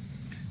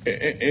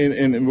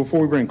 And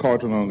before we bring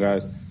Carlton on,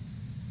 guys,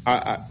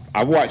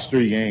 I've watched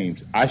 3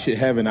 games. I should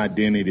have an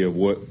identity of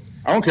what.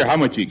 I don't care how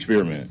much you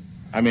experiment.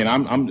 I mean,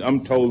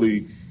 I'm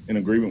totally in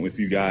agreement with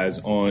you guys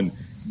on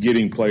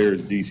getting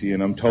players, DC,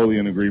 and I'm totally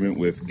in agreement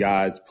with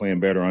guys playing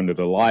better under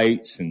the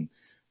lights and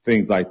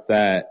things like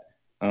that.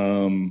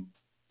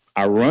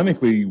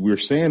 Ironically, we're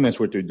saying that's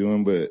what they're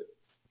doing, but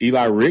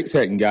Eli Ricks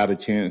hadn't got a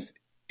chance,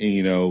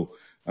 a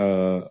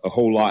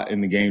whole lot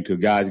in the game till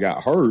guys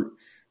got hurt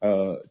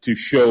to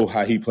show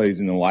how he plays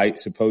in the light.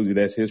 Supposedly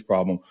that's his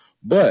problem.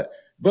 But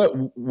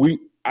with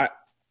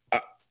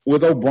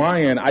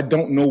O'Brien, I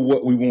don't know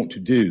what we want to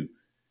do.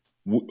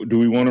 Do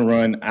we want to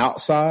run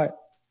outside?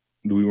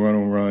 Do we want to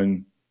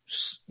run,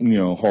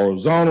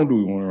 horizontal? Do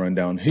we want to run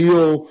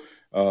downhill?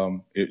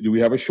 Do we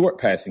have a short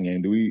passing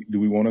game? Do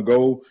we want to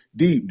go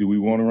deep? Do we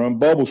want to run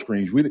bubble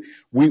screens?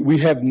 We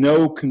have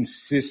no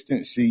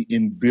consistency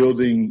in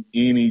building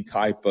any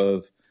type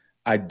of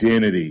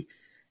identity.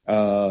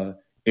 And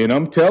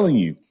I'm telling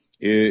you,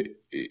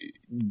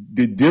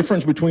 the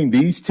difference between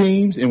these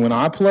teams and when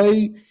I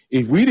played,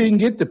 if we didn't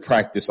get to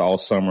practice all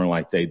summer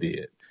like they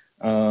did,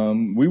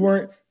 we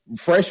weren't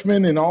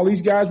freshmen and all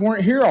these guys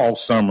weren't here all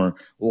summer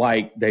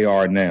like they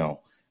are now.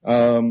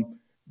 And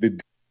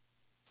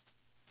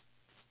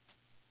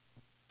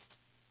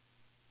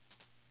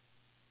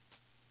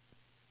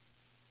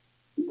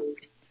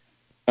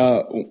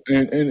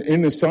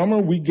in the summer,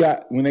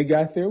 when they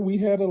got there, we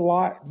had a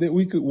lot that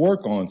we could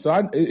work on. So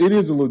it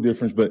is a little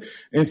different. But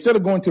instead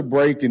of going to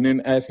break and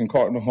then asking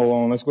Carlton to hold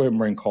on, let's go ahead and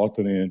bring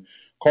Carlton in.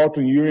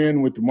 Carlton, you're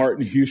in with the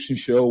Martin Houston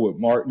Show with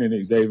Martin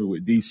and Xavier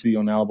with DC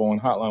on Alabama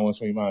Hotline.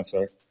 What's on your mind,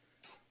 sir?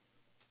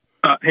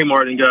 Hey,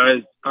 Martin,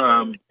 guys.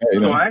 Hey,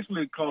 so I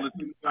actually called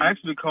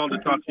to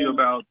talk to you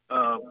about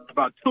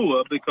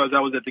Tua because I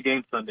was at the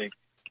game Sunday.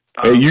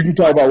 Hey, you can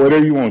talk about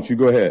whatever you want. You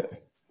go ahead.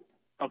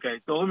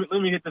 Okay, so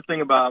let me hit the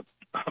thing about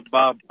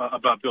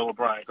Bill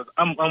O'Brien because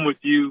I'm with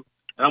you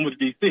and I'm with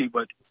DC,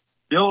 but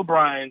Bill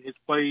O'Brien, his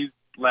plays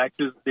lack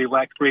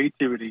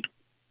creativity.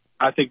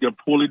 I think they're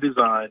poorly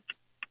designed,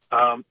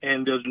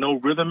 and there's no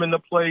rhythm in the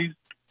plays,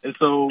 and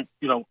so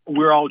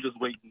we're all just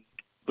waiting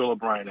Bill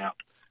O'Brien out.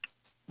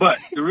 But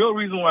the real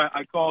reason why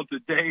I called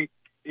today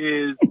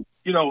is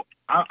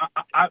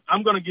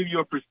I'm going to give you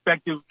a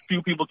perspective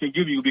few people can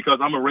give you because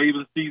I'm a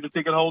Ravens season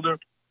ticket holder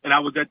and I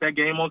was at that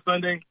game on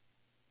Sunday.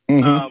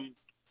 Mm-hmm.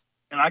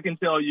 And I can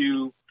tell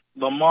you,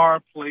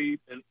 Lamar played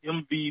an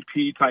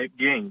MVP type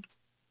game.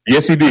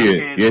 Yes, he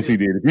did. Yes, he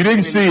did. If you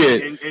didn't see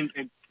it,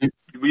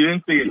 we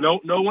didn't see it. No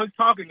one's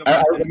talking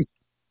about it.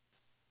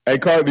 Hey,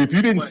 Carlton, if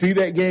you didn't see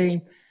that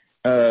game,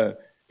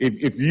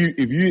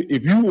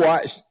 if you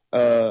watched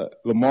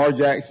Lamar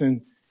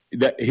Jackson,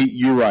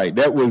 you're right.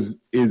 That was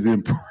as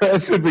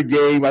impressive a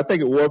game. I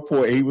think at one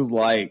point he was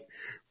like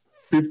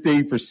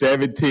 15 for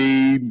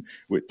 17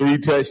 with 3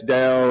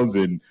 touchdowns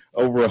and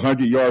over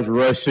 100 yards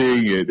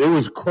rushing. And it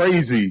was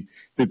crazy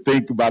to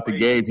think about the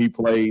game he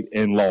played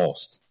and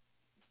lost.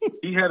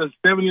 He had a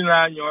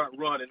 79-yard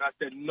run, and I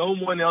said no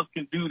one else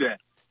can do that.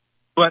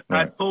 But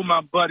right. I told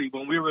my buddy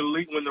when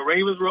the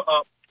Ravens were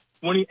up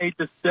 28-7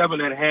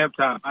 at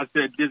halftime, I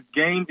said this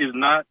game is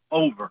not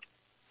over.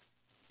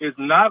 It's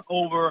not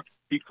over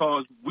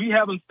because we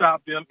haven't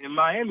stopped them, and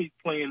Miami's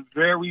playing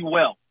very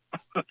well.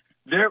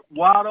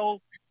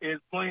 Waddle is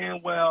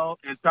playing well,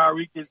 and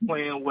Tyreek is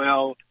playing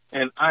well,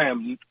 and I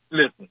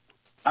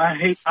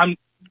hate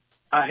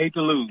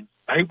to lose.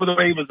 I hate for the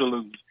Ravens to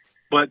lose.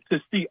 But to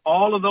see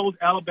all of those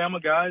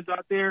Alabama guys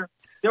out there,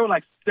 there were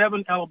like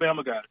 7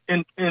 Alabama guys.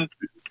 And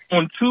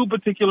on 2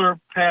 particular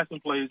passing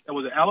plays, there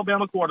was an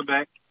Alabama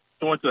quarterback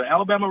throwing to an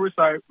Alabama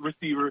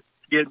receiver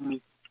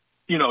getting,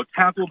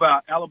 tackled by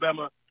an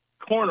Alabama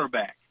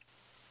cornerback.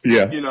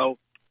 Yeah.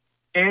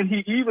 And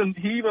he even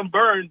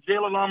burned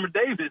Jalen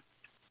Armour-Davis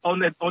on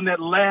that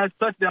last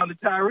touchdown to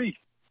Tyreek.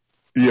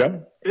 Yeah.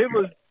 It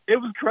was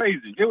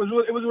crazy. It was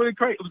really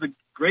crazy. It was a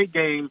great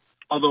game,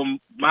 although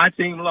my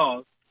team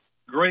lost.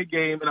 Great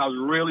game, and I was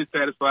really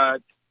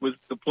satisfied with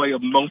the play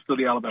of most of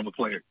the Alabama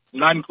players,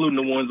 not including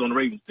the ones on the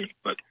Ravens team.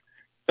 But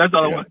that's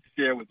all I wanted to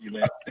share with you,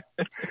 man.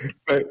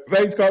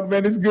 Thanks, Carter,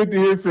 man. It's good to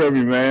hear from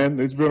you, man.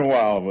 It's been a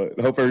while, but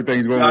I hope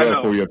everything's going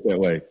well for you up that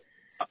way.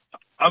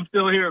 I'm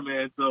still here,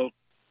 man. So,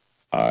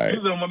 all right.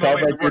 Call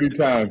back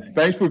anytime.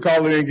 Thanks for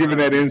calling in and giving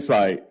that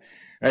insight.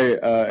 Hey,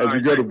 as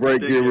we go to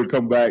break here, we'll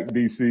come back,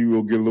 DC.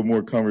 We'll get a little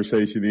more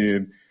conversation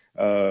into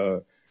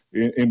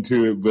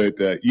it. But,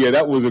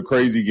 that was a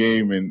crazy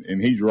game,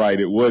 and he's right.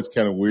 It was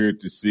kind of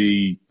weird to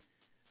see,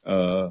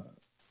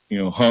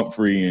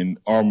 Humphrey and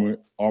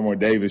Armour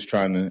Davis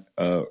trying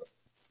to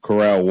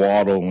corral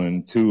Waddle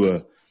and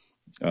Tua.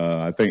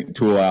 I think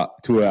Tua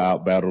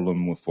out battled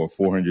him for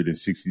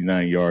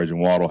 469 yards, and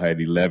Waddle had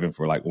 11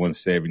 for like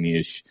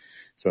 170-ish.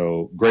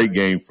 So great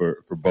game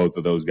for both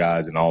of those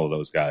guys and all of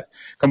those guys.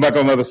 Come back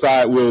on the other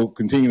side. We'll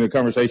continue the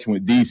conversation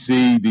with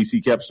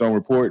DC Capstone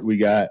Report. We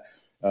got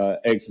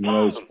X's and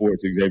O's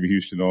Sports, Xavier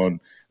Houston on,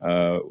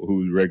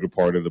 who's a regular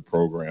part of the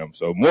program.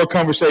 So more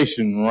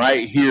conversation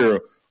right here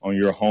on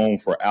your home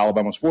for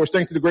Alabama sports.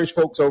 Thanks to the great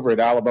folks over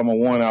at Alabama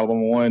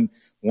One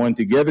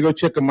Together. Go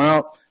check them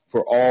out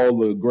for all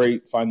the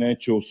great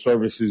financial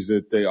services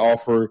that they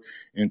offer,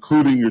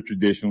 including your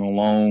traditional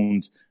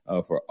loans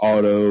for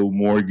auto,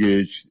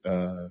 mortgage,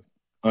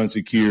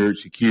 unsecured,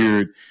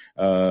 secured,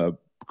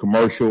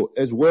 commercial,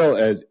 as well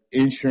as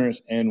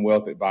insurance and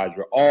wealth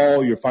advisory.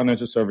 All your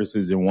financial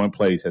services in one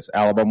place. That's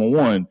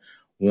Alabama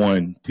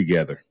One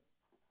Together.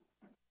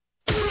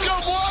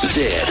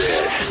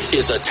 This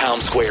is a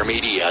Town Square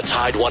Media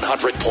Tide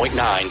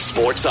 100.9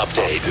 Sports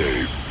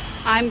Update.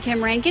 I'm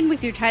Kim Rankin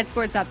with your Tide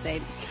Sports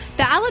Update.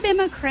 The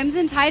Alabama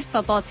Crimson Tide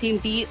football team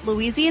beat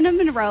Louisiana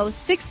Monroe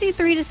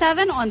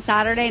 63-7 on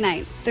Saturday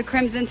night. The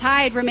Crimson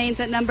Tide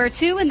remains at number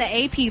 2 in the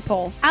AP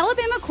poll.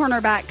 Alabama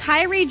cornerback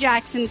Kyrie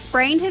Jackson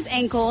sprained his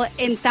ankle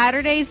in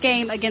Saturday's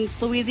game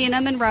against Louisiana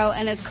Monroe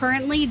and is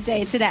currently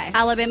day-to-day.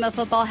 Alabama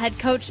football head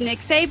coach Nick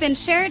Saban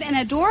shared an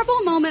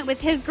adorable moment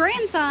with his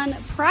grandson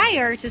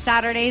prior to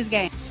Saturday's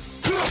game.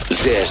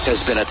 This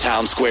has been a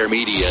Town Square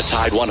Media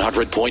Tide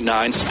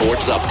 100.9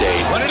 Sports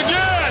Update. Run it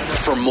again!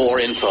 For more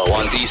info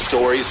on these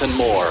stories and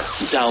more,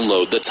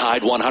 download the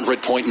Tide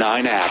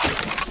 100.9 app.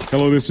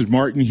 Hello, this is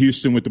Martin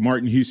Houston with the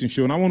Martin Houston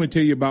Show, and I want to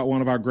tell you about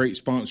one of our great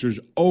sponsors,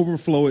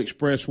 Overflow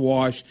Express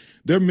Wash.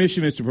 Their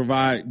mission is to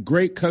provide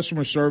great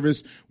customer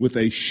service with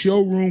a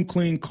showroom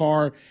clean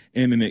car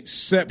and an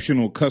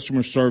exceptional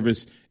customer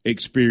service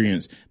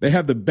experience. They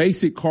have the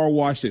basic car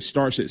wash that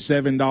starts at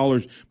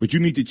 $7, but you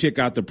need to check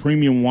out the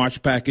premium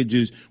wash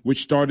packages,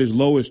 which start as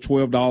low as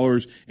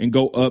 $12 and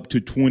go up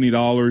to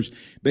 $20.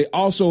 They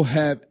also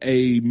have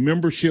a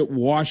membership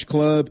wash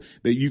club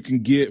that you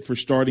can get for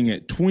starting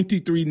at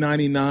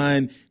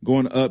 $23.99,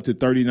 going up to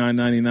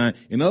 $39.99.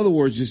 In other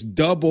words, just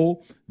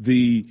double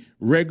the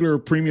regular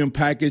premium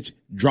package,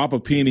 drop a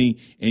penny,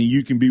 and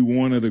you can be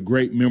one of the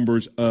great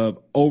members of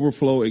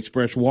Overflow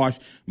Express Wash.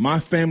 My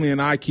family and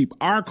I keep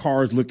our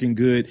cars looking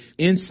good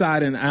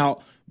inside and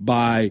out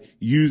by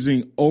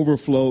using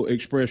Overflow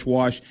Express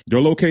Wash.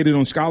 They're located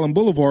on Skyland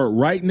Boulevard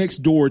right next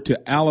door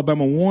to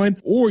Alabama One,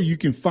 or you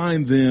can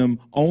find them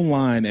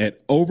online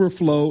at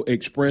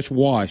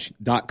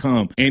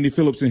overflowexpresswash.com. Andy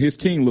Phillips and his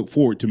team look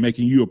forward to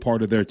making you a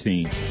part of their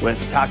team.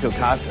 With Taco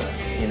Casa,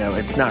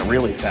 it's not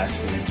really fast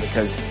food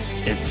because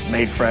it's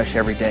made fresh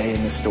every day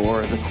in the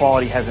store. The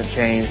quality hasn't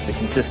changed. The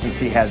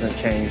consistency hasn't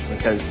changed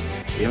because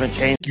we haven't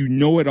changed. You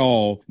know it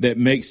all that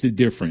makes the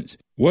difference.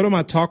 What am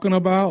I talking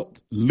about?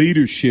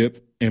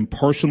 Leadership and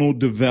personal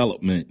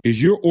development.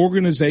 Is your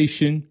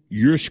organization,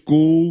 your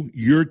school,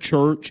 your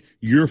church,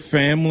 your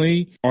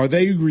family, are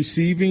they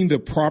receiving the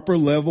proper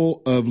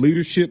level of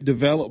leadership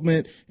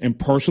development and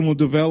personal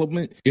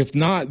development? If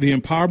not, the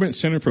Empowerment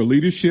Center for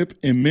Leadership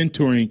and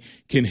Mentoring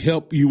can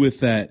help you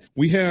with that.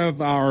 We have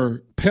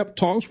our Pep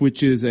Talks,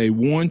 which is a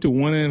 1 to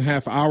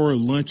 1.5 hour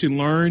lunch and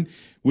learn,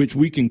 which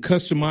we can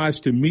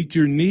customize to meet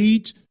your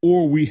needs,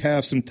 or we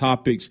have some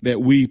topics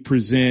that we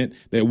present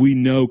that we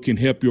know can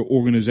help your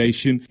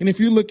organization. And if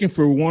you're looking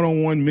for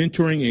one-on-one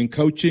mentoring and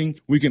coaching,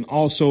 we can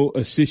also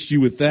assist you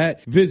with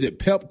that. Visit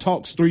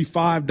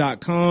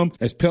peptalks35.com.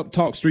 That's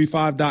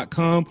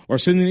peptalks35.com, or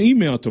send an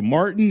email to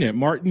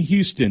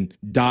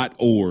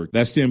martin@martinhouston.org.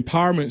 That's the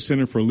Empowerment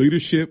Center for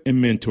Leadership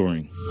and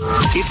Mentoring.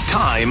 It's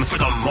time for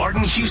the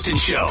Martin Houston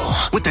Show.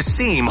 With the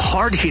same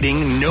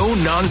hard-hitting,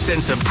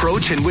 no-nonsense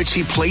approach in which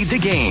he played the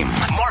game,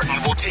 Martin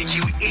will take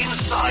you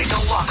inside the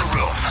locker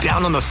room,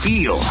 down on the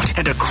field,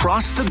 and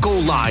across the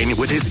goal line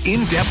with his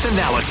in-depth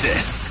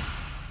analysis.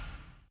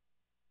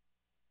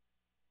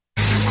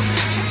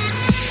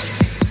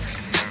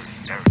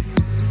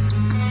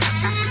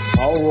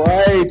 All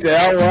right.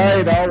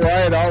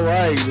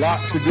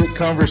 Lots of good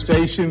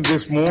conversation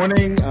this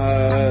morning.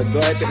 Glad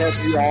to have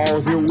you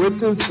all here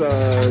with us.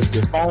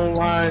 The phone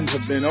lines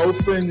have been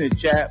open. The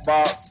chat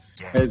box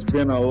has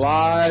been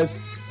alive.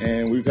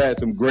 and we've had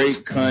some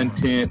great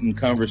content and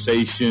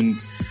conversation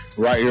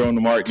right here on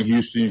the Martin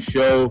Houston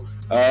Show.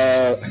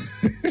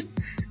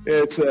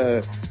 It's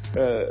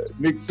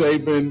Nick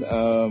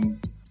Saban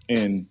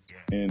and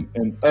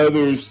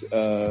others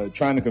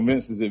trying to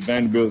convince us that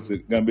Vanderbilt's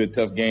going to be a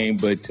tough game,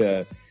 but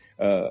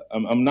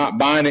I'm not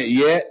buying it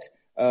yet,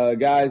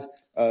 guys.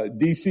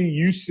 DC,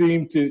 you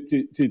seem to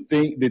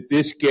think that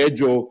this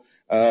schedule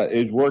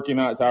is working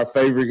out to our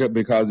favor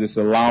because it's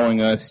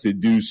allowing us to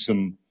do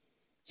some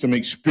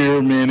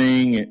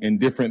experimenting and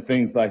different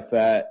things like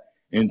that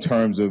in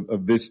terms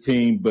of this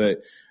team.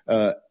 But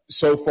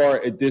so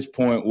far at this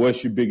point,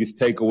 what's your biggest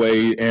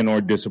takeaway and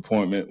or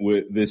disappointment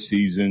with this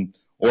season,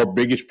 or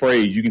biggest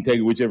praise? You can take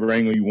it whichever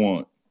angle you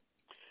want.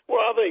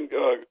 Well, I think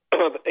X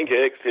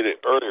hit it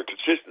earlier.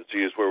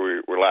 Consistency is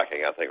where we're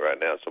lacking, I think, right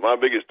now. So my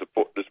biggest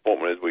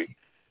disappointment is we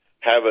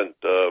haven't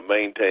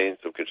maintained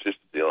some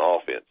consistency on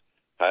offense.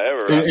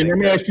 However, and let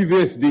me ask you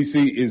this,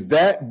 DC, is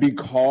that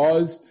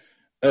because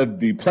of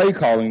the play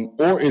calling,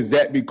 or is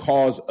that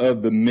because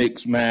of the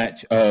mixed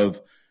match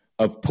of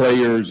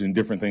players and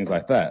different things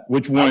like that?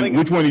 Which one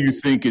do you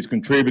think is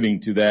contributing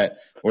to that,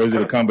 or is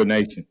it a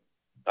combination?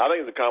 I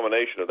think it's a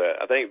combination of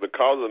that. I think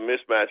because of the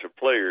mismatch of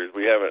players,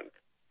 we haven't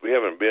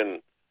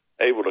been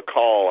able to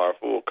call our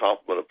full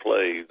complement of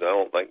plays. I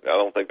don't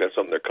think that's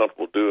something they're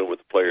comfortable doing with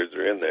the players that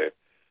are in there.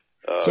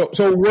 So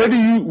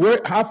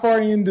how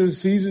far into the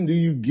season do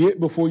you get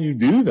before you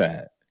do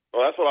that?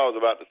 Well, that's what I was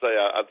about to say.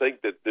 I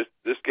think that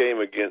this game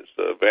against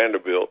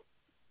Vanderbilt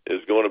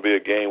is going to be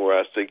a game where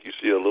I think you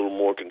see a little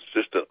more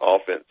consistent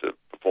offensive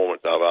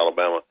performance out of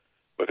Alabama,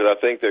 because I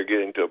think they're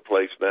getting to a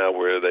place now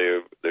where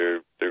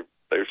they're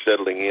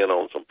settling in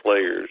on some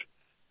players,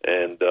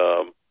 and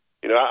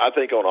I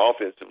think on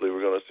offensively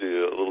we're going to see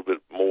a little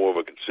bit more of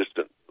a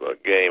consistent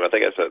game. I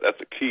think that's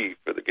the key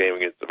for the game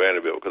against the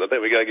Vanderbilt, because I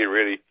think we got to get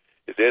ready.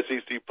 It's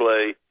SEC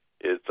play.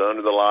 It's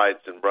under the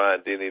lights, and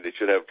Brian Denny, they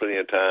should have plenty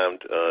of time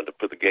to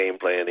put the game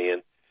plan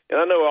in. And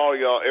I know all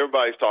y'all,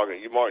 everybody's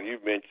talking. You, Martin,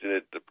 you've mentioned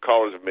it. The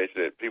callers have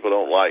mentioned it. People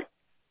don't like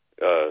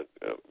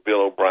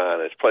Bill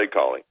O'Brien as play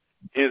calling.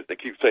 They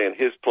keep saying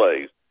his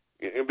plays.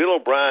 And Bill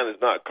O'Brien is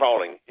not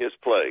calling his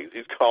plays.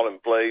 He's calling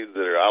plays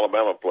that are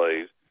Alabama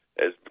plays.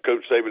 As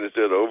Coach Saban has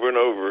said over and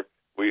over,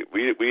 we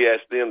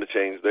ask them to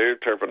change their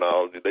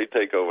terminology. They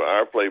take over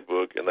our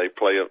playbook, and they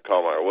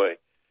call our way.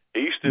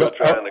 He's still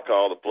trying to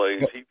call the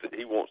plays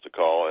he wants to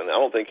call, and I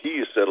don't think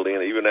he is settled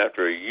in even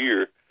after a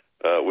year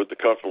with the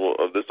comfortable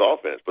of this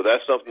offense. But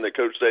that's something that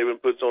Coach Saban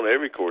puts on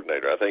every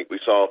coordinator. I think we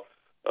saw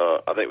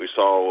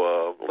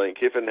Lane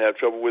Kiffin have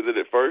trouble with it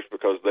at first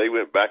because they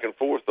went back and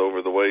forth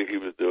over the way he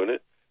was doing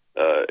it.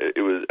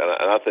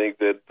 I think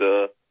that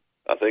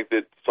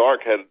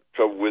Sark had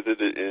trouble with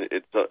it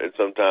at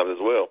some times as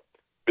well.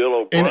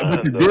 Bill O'Brien.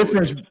 But the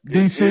difference,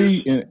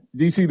 DC,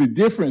 the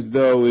difference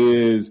though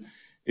is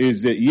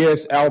that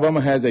yes, Alabama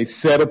has a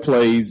set of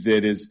plays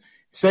that is.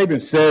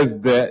 Saban says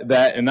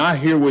that, and I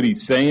hear what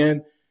he's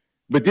saying.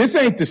 But this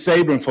ain't the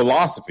Saban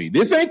philosophy.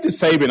 This ain't the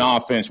Saban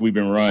offense we've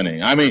been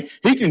running. I mean,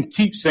 he can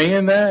keep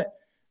saying that,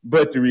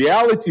 but the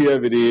reality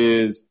of it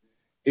is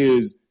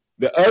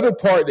the other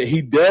part that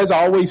he does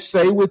always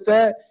say with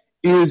that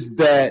is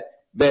that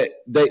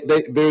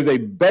there's a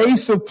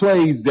base of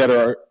plays that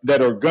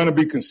are going to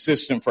be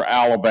consistent for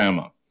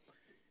Alabama,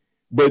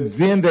 but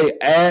then they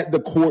add the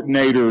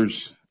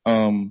coordinators'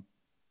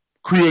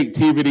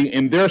 creativity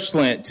and their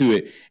slant to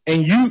it.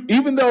 And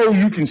even though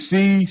you can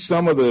see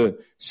some of the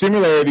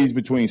similarities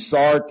between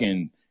Sark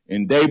and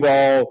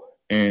Daboll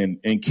and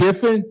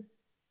Kiffin,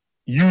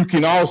 you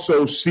can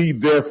also see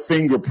their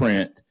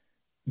fingerprint,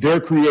 their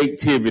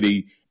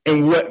creativity,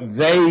 and what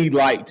they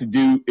like to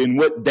do and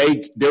what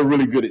they're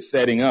really good at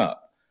setting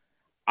up.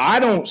 I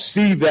don't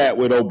see that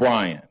with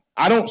O'Brien.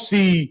 I don't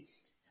see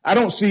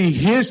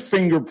his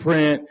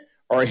fingerprint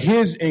or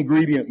his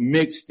ingredient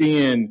mixed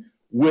in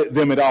with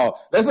them at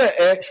all. Let's let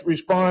X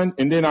respond,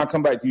 and then I'll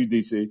come back to you,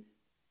 DC.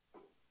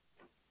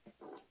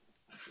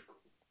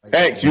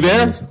 X, you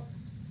there?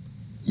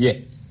 Yeah.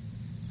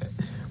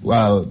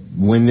 Well,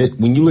 when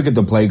you look at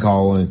the play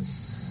calling,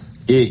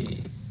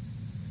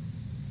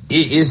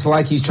 it's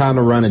like he's trying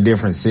to run a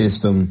different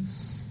system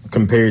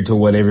compared to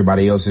what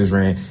everybody else has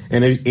ran.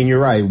 And you're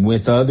right,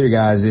 with the other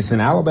guys, it's an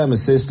Alabama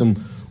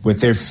system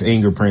with their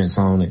fingerprints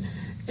on it.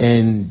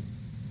 And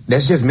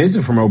that's just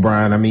missing from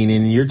O'Brien. I mean,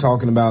 and you're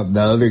talking about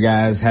the other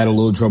guys had a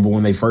little trouble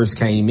when they first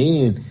came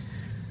in,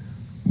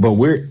 but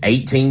we're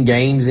 18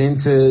 games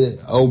into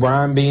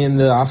O'Brien being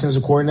the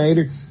offensive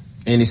coordinator,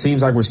 and it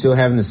seems like we're still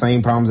having the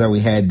same problems that we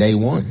had day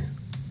one.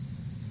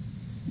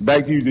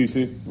 Back to you,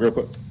 DC, real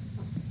quick.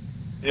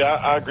 Yeah,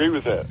 I agree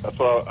with that. That's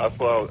where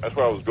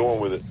I was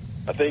going with it.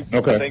 I think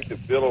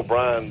that Bill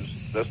O'Brien's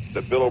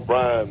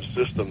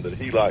system that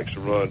he likes to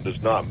run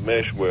does not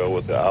mesh well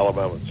with the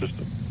Alabama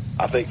system.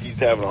 I think he's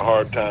having a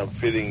hard time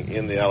fitting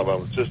in the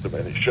Alabama system,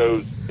 and it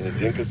shows in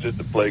his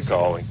inconsistent play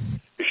calling.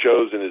 It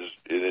shows in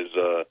his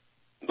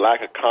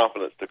lack of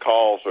confidence to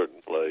call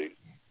certain plays,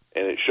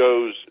 and it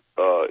shows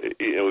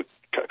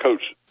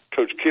Coach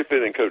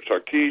Kiffin and Coach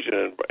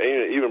Sarkisian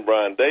and even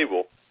Brian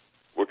Daboll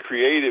were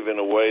creative in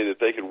a way that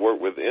they could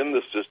work within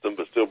the system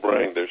but still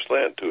bring their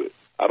slant to it.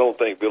 I don't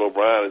think Bill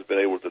O'Brien has been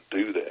able to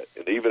do that.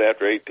 And even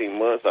after 18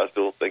 months, I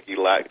still think he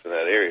lacks in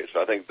that area.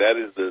 So I think that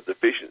is the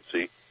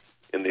deficiency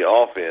in the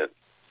offense.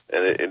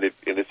 And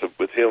it's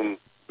with him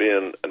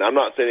being, and I'm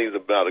not saying he's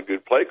about a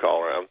good play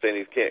caller. I'm saying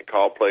he can't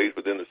call plays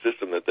within the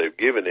system that they've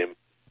given him.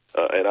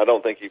 And I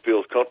don't think he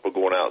feels comfortable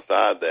going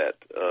outside that.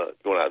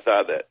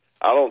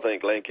 I don't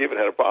think Lane Kiffin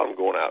had a problem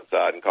going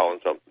outside and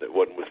calling something that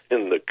wasn't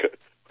within the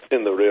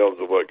realms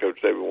of what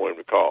Coach Saban wanted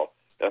him to call.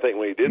 And I think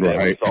when he did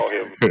that, we saw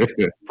him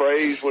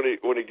praise when he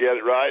got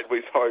it right.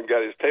 We saw him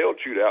got his tail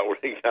chewed out when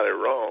he got it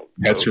wrong.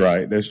 That's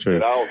right. That's true.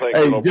 And I don't think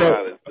Bill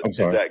O'Brien is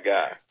that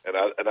guy.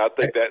 And I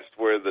think that's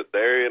where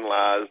therein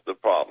lies the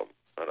problem.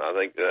 And I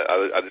think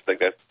I just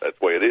think that's the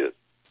way it is.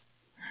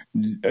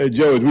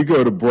 Joe, as we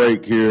go to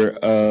break here,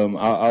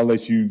 I'll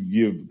let you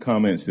give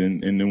comments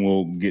and then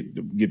we'll get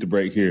the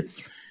break here.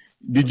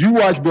 Did you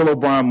watch Bill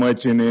O'Brien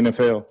much in the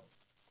NFL?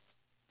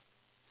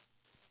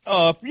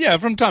 Yeah,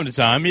 from time to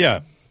time, yeah.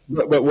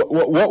 But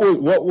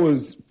what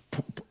was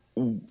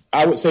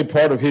I would say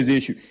part of his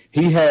issue?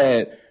 He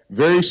had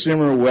very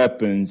similar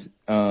weapons.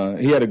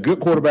 He had a good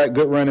quarterback,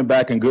 good running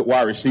back, and good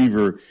wide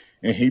receiver,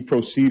 and he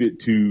proceeded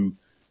to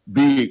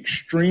be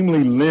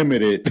extremely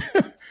limited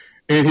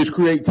in his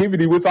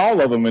creativity with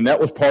all of them, and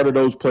that was part of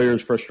those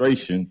players'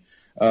 frustration.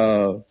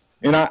 And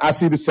I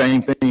see the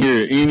same thing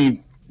here. Do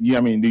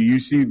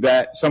you see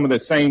that some of the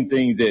same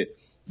things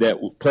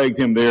that plagued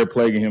him there,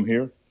 plaguing him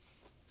here?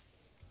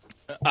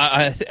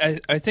 I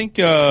think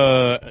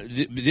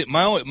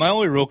my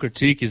only real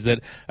critique is that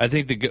I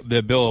think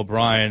that Bill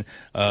O'Brien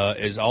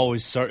is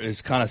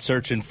kind of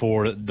searching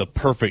for the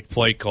perfect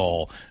play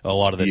call a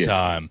lot of the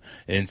time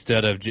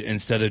instead of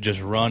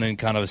just running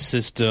kind of a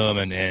system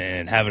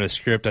and having a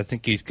script. I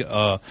think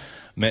I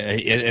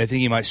think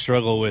he might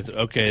struggle with,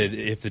 okay,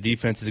 if the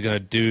defense is going to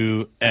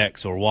do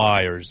X or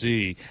Y or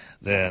Z,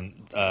 then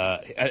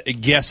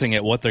guessing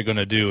at what they're going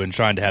to do and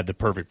trying to have the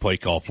perfect play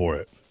call for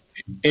it.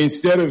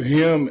 Instead of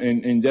him,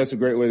 and that's a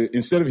great way,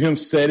 instead of him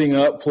setting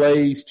up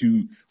plays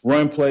to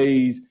run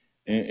plays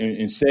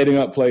and setting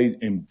up plays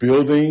and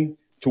building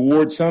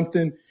towards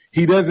something,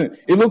 he doesn't.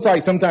 It looks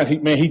like sometimes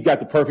he's got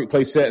the perfect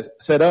play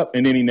set up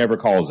and then he never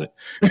calls it.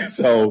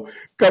 So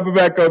coming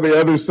back on the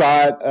other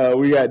side,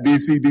 we got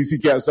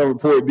DC Capstone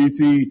Report.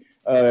 DC,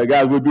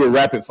 guys, we'll do a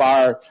rapid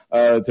fire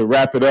to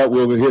wrap it up.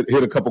 We'll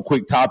hit a couple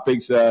quick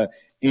topics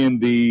in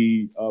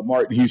the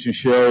Martin Houston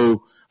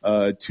Show.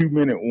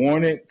 2-minute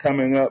warning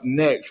coming up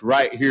next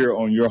right here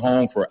on your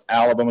home for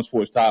Alabama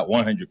Sports Tide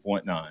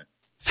 100.9.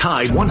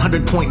 Tide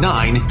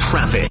 100.9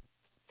 traffic.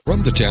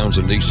 From the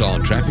Townsend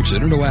Nissan Traffic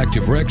Center, no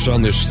active wrecks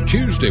on this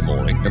Tuesday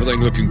morning. Everything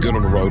looking good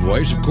on the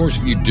roadways. Of course,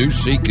 if you do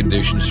see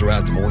conditions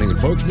throughout the morning and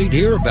folks need to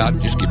hear about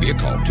it, just give me a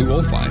call,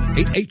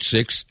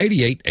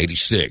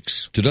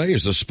 205-886-8886. Today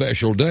is a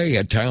special day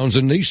at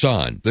Townsend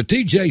Nissan. The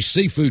TJ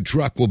Seafood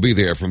Truck will be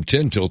there from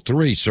 10 till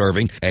 3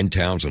 serving, and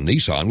Townsend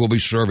Nissan will be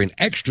serving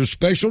extra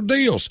special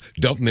deals.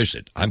 Don't miss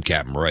it. I'm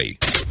Captain Ray.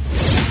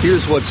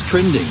 Here's what's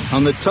trending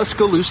on the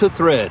Tuscaloosa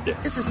Thread.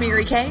 This is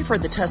Mary Kay for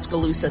the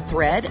Tuscaloosa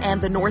Thread,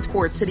 and the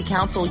Northport City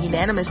Council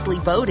unanimously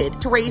voted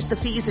to raise the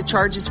fees and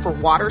charges for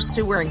water,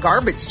 sewer, and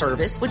garbage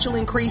service, which will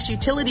increase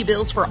utility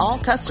bills for all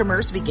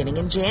customers beginning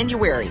in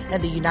January.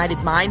 And the United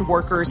Mine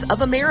Workers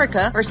of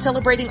America are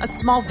celebrating a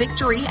small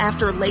victory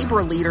after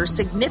labor leaders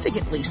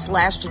significantly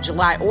slashed a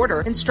July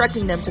order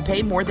instructing them to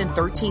pay more than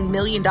 $13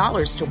 million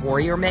to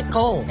Warrior Met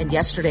Coal. And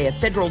yesterday, a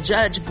federal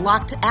judge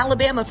blocked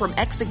Alabama from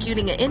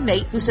executing an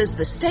inmate who says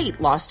the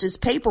state lost his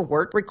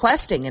paperwork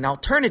requesting an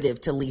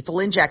alternative to lethal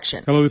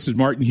injection. Hello, this is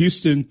Martin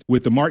Houston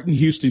with the Martin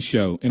Houston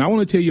Show, and I want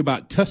to tell you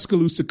about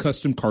Tuscaloosa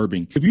Custom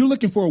Curbing. If you're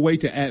looking for a way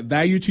to add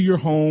value to your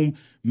home,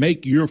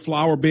 make your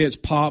flower beds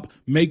pop,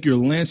 make your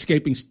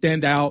landscaping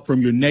stand out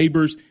from your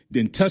neighbors,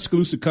 then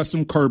Tuscaloosa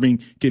Custom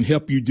Curbing can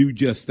help you do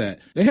just that.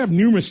 They have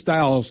numerous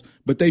styles,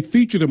 but they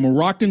feature the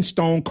Moroccan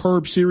Stone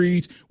Curb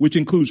series, which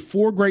includes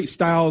 4 great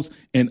styles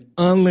and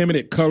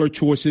unlimited color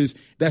choices.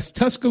 That's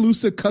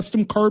Tuscaloosa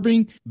Custom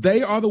Curbing.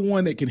 They are the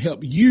one that can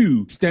help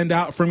you stand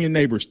out from your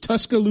neighbors.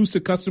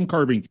 Tuscaloosa Custom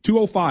Curbing,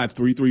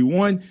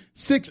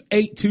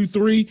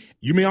 205-331-6823.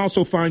 You may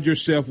also find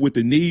yourself with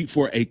the need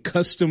for a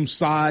custom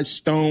size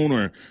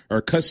stone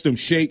or custom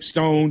shaped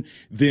stone.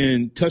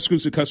 Then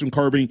Tuscaloosa Custom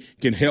Curbing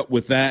can help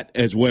with that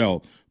as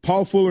well.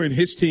 Paul Fuller and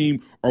his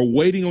team are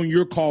waiting on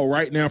your call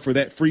right now for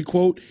that free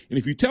quote. And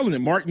if you tell them that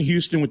Martin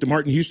Houston with the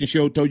Martin Houston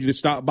Show told you to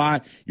stop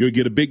by, you'll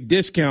get a big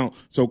discount.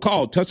 So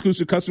call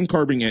Tuscaloosa Custom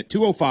Curbing at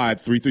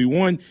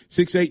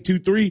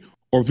 205-331-6823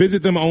 or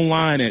visit them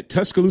online at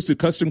Tuscaloosa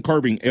Custom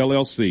Curbing,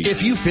 LLC.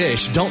 If you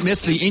fish, don't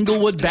miss the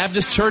Inglewood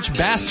Baptist Church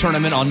Bass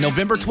Tournament on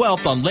November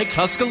 12th on Lake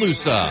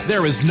Tuscaloosa.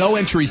 There is no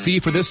entry fee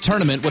for this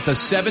tournament with a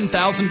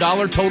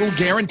 $7,000 total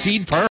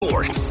guaranteed purse.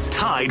 Sports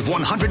Tide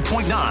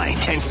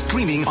 100.9 and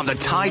streaming on the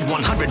Tide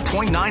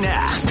 100.9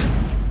 app.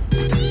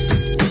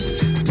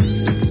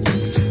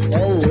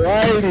 All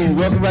righty,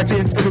 welcome back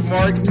into the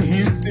Martin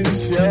Houston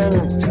Show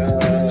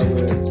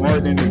with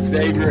Martin and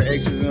Xavier,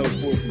 XML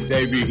Sports and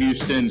Xavier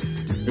Houston.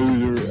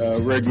 who's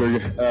a regular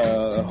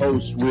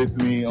host with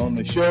me on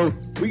the show.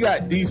 We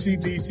got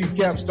DC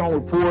Capstone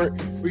Report.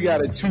 We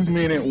got a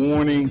 2-minute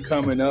warning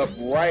coming up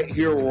right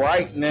here,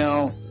 right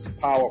now,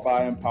 powered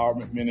by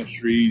Empowerment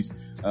Ministries.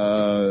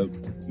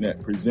 That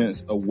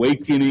presents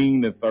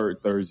Awakening the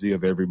third Thursday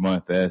of every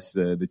month. That's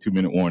the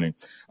 2-minute warning.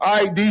 All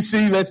right,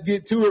 DC, let's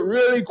get to it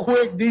really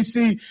quick.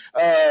 DC,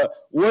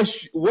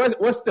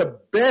 what's the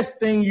best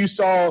thing you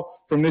saw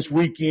from this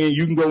weekend?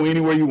 You can go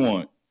anywhere you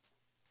want.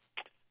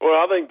 Well,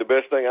 I think the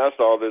best thing I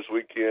saw this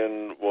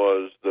weekend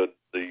was the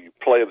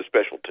play of the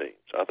special teams.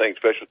 I think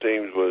special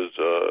teams was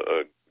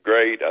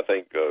great. I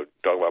think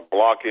talking about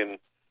blocking,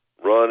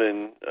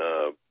 running,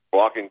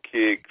 blocking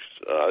kicks.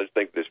 I just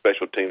think the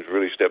special teams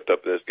really stepped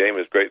up in this game.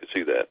 It's great to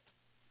see that.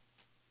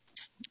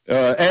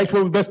 Ash,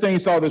 what was the best thing you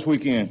saw this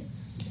weekend?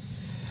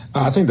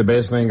 I think the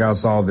best thing I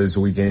saw this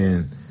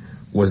weekend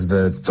was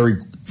the 3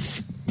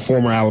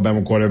 former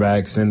Alabama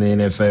quarterbacks in the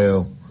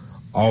NFL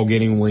all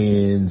getting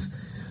wins,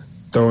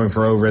 throwing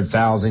for over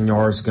 1,000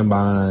 yards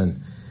combined.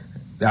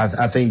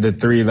 I think the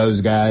 3 of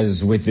those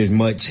guys, with as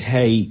much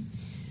hate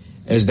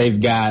as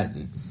they've got,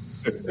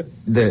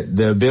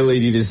 the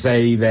ability to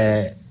say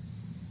that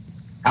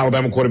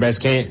Alabama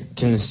quarterbacks can't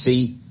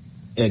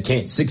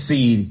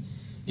succeed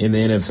in the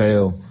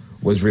NFL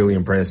was really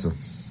impressive.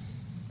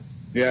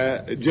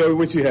 Yeah, Joey,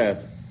 what you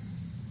have?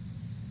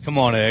 Come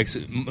on, X.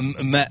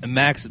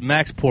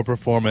 Mac's poor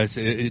performance.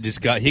 He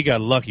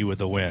got lucky with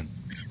the win.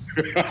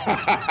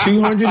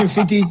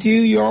 252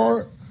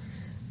 yard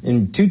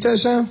and 2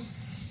 touchdowns.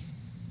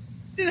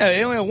 Yeah,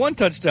 he only had 1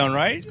 touchdown,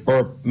 right?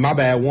 Or my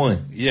bad,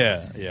 1.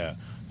 Yeah.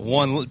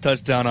 1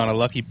 touchdown on a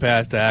lucky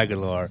pass to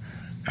Aguilar.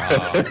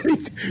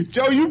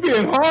 Joe, you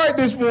being hard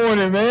this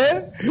morning,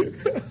 man.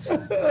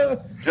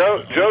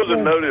 Joe's a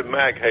noted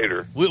Mac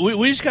hater.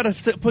 We just got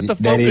to put the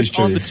focus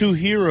on the 2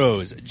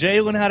 heroes.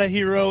 Jalen had a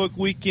heroic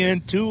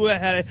weekend. Tua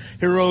had a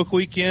heroic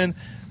weekend.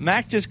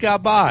 Mac just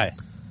got by.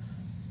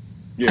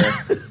 Yeah,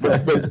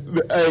 but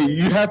hey,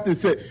 you have to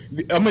say.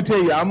 I'm gonna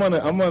tell you, I'm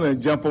gonna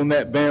jump on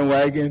that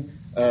bandwagon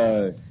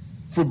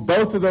for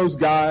both of those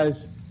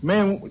guys.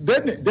 Man,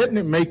 doesn't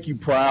it make you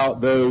proud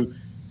though?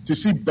 To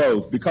see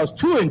both, because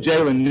Tua and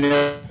Jalen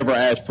never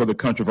asked for the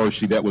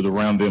controversy that was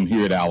around them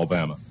here at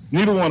Alabama.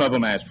 Neither one of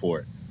them asked for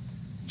it.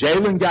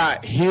 Jalen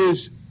got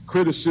his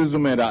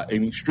criticism at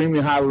an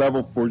extremely high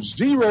level for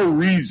 0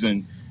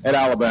 reason at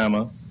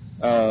Alabama,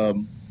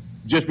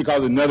 just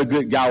because another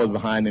good guy was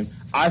behind him.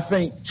 I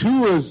think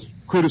Tua's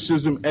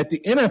criticism at the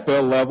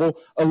NFL level,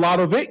 a lot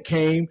of it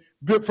came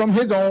from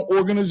his own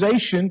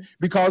organization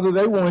because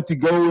they wanted to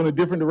go in a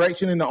different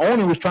direction, and the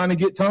owner was trying to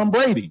get Tom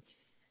Brady.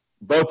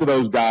 Both of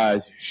those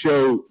guys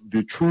showed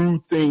the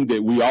true thing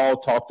that we all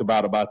talked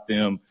about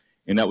them,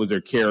 and that was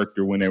their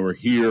character when they were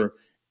here,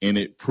 and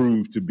it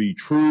proved to be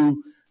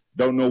true.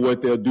 Don't know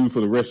what they'll do for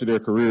the rest of their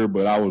career,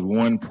 but I was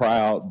one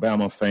proud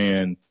Bama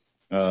fan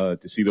to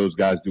see those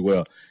guys do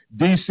well.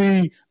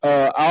 DC,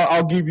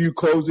 I'll give you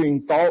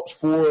closing thoughts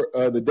for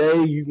the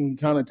day. You can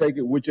kind of take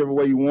it whichever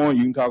way you want.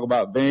 You can talk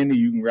about Vandy.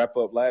 You can wrap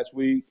up last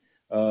week,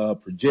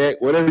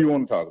 project, whatever you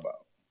want to talk about.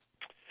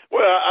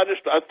 Well,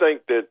 I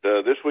think that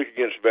this week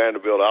against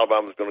Vanderbilt,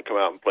 Alabama's going to come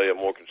out and play a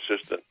more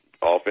consistent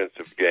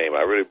offensive game.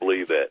 I really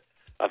believe that.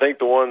 I think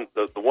the one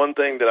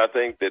thing that I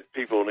think that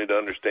people need to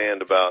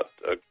understand about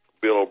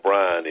Bill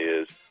O'Brien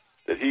is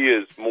that he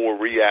is more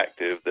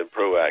reactive than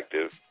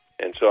proactive,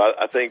 and so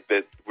I think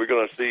that we're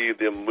going to see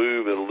them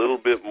move a little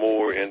bit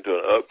more into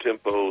an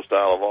up-tempo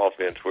style of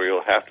offense where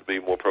he'll have to be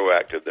more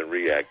proactive than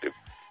reactive.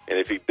 And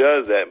if he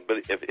does that, but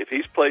if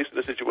he's placed in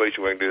a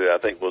situation where he can do that, I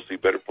think we'll see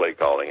better play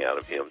calling out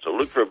of him. So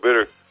look for a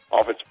better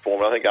offensive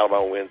performance. I think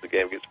Alabama wins the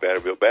game against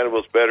Vanderbilt.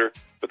 Vanderbilt's better,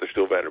 but they're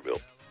still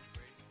Vanderbilt.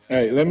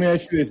 Hey, let me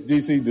ask you this,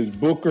 DC. Does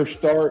Booker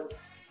start?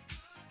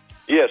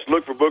 Yes,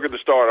 look for Booker to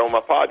start. On my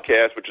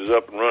podcast, which is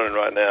up and running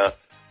right now,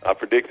 I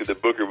predicted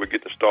that Booker would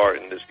get the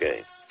start in this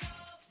game.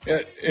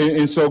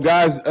 And so,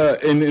 guys,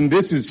 and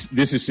this is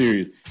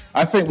serious.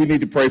 I think we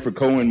need to pray for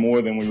Cohen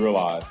more than we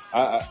realize.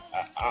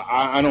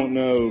 I don't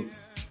know.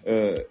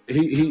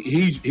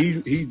 He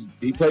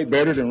played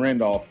better than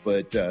Randolph,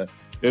 but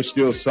there's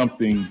still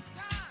something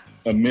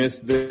amiss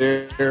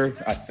there,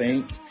 I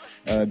think,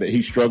 that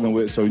he's struggling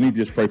with. So we need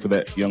to just pray for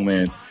that young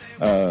man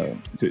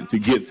to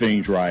get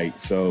things right.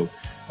 So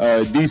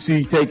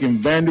DC taking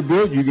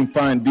Vanderbilt. You can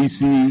find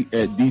DC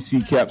at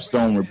DC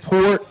Capstone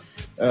Report.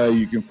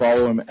 You can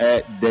follow him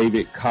at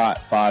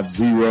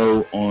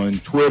DavidCott50 on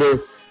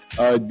Twitter.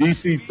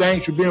 DC,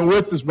 thanks for being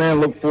with us,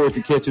 man. Look forward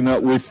to catching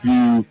up with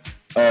you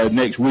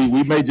next week.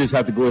 We may just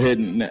have to go ahead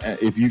and,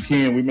 if you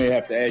can, we may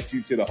have to add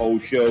you to the whole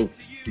show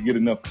to get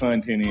enough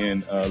content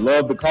in.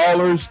 Love the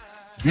callers,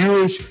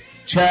 viewers,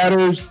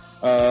 chatters,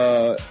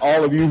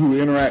 all of you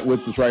who interact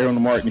with us right here on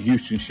the Martin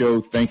Houston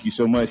Show. Thank you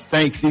so much.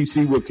 Thanks,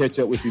 DC. We'll catch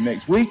up with you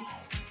next week.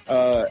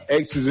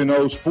 X's and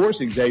O's Sports,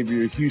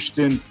 Xavier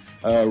Houston,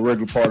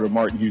 regular part of the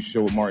Martin Houston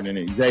Show with Martin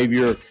and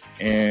Xavier.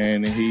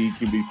 And he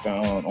can be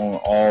found on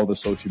all the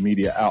social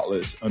media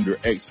outlets under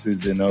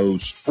X's and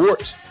O's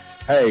Sports.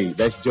 Hey,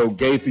 that's Joe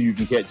Gaither. You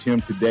can catch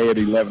him today at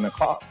 11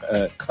 o'clock.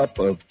 Cup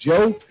of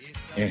Joe.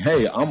 And,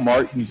 hey, I'm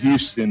Martin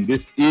Houston.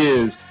 This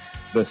is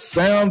the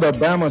Sound of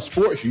Bama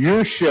Sports,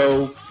 your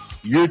show,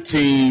 your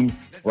team,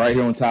 right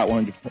here on Tide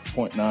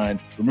 100.9.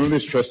 Remember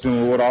this, trust in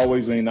the Lord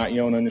always, lean not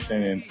your own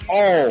understanding. In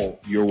all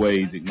your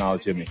ways,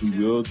 acknowledge him, and he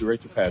will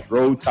direct your path.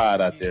 Roll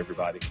Tide out there,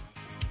 everybody.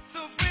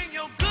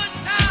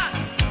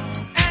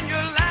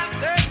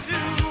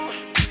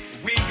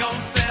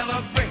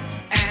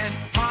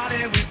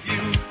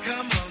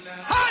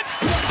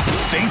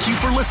 Thank you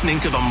for listening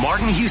to the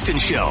Martin Houston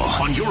Show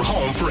on your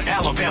home for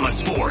Alabama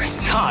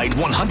sports. Tide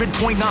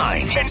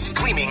 100.9 and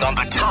streaming on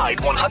the Tide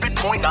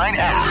 100.9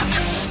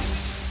 app.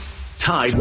 Tide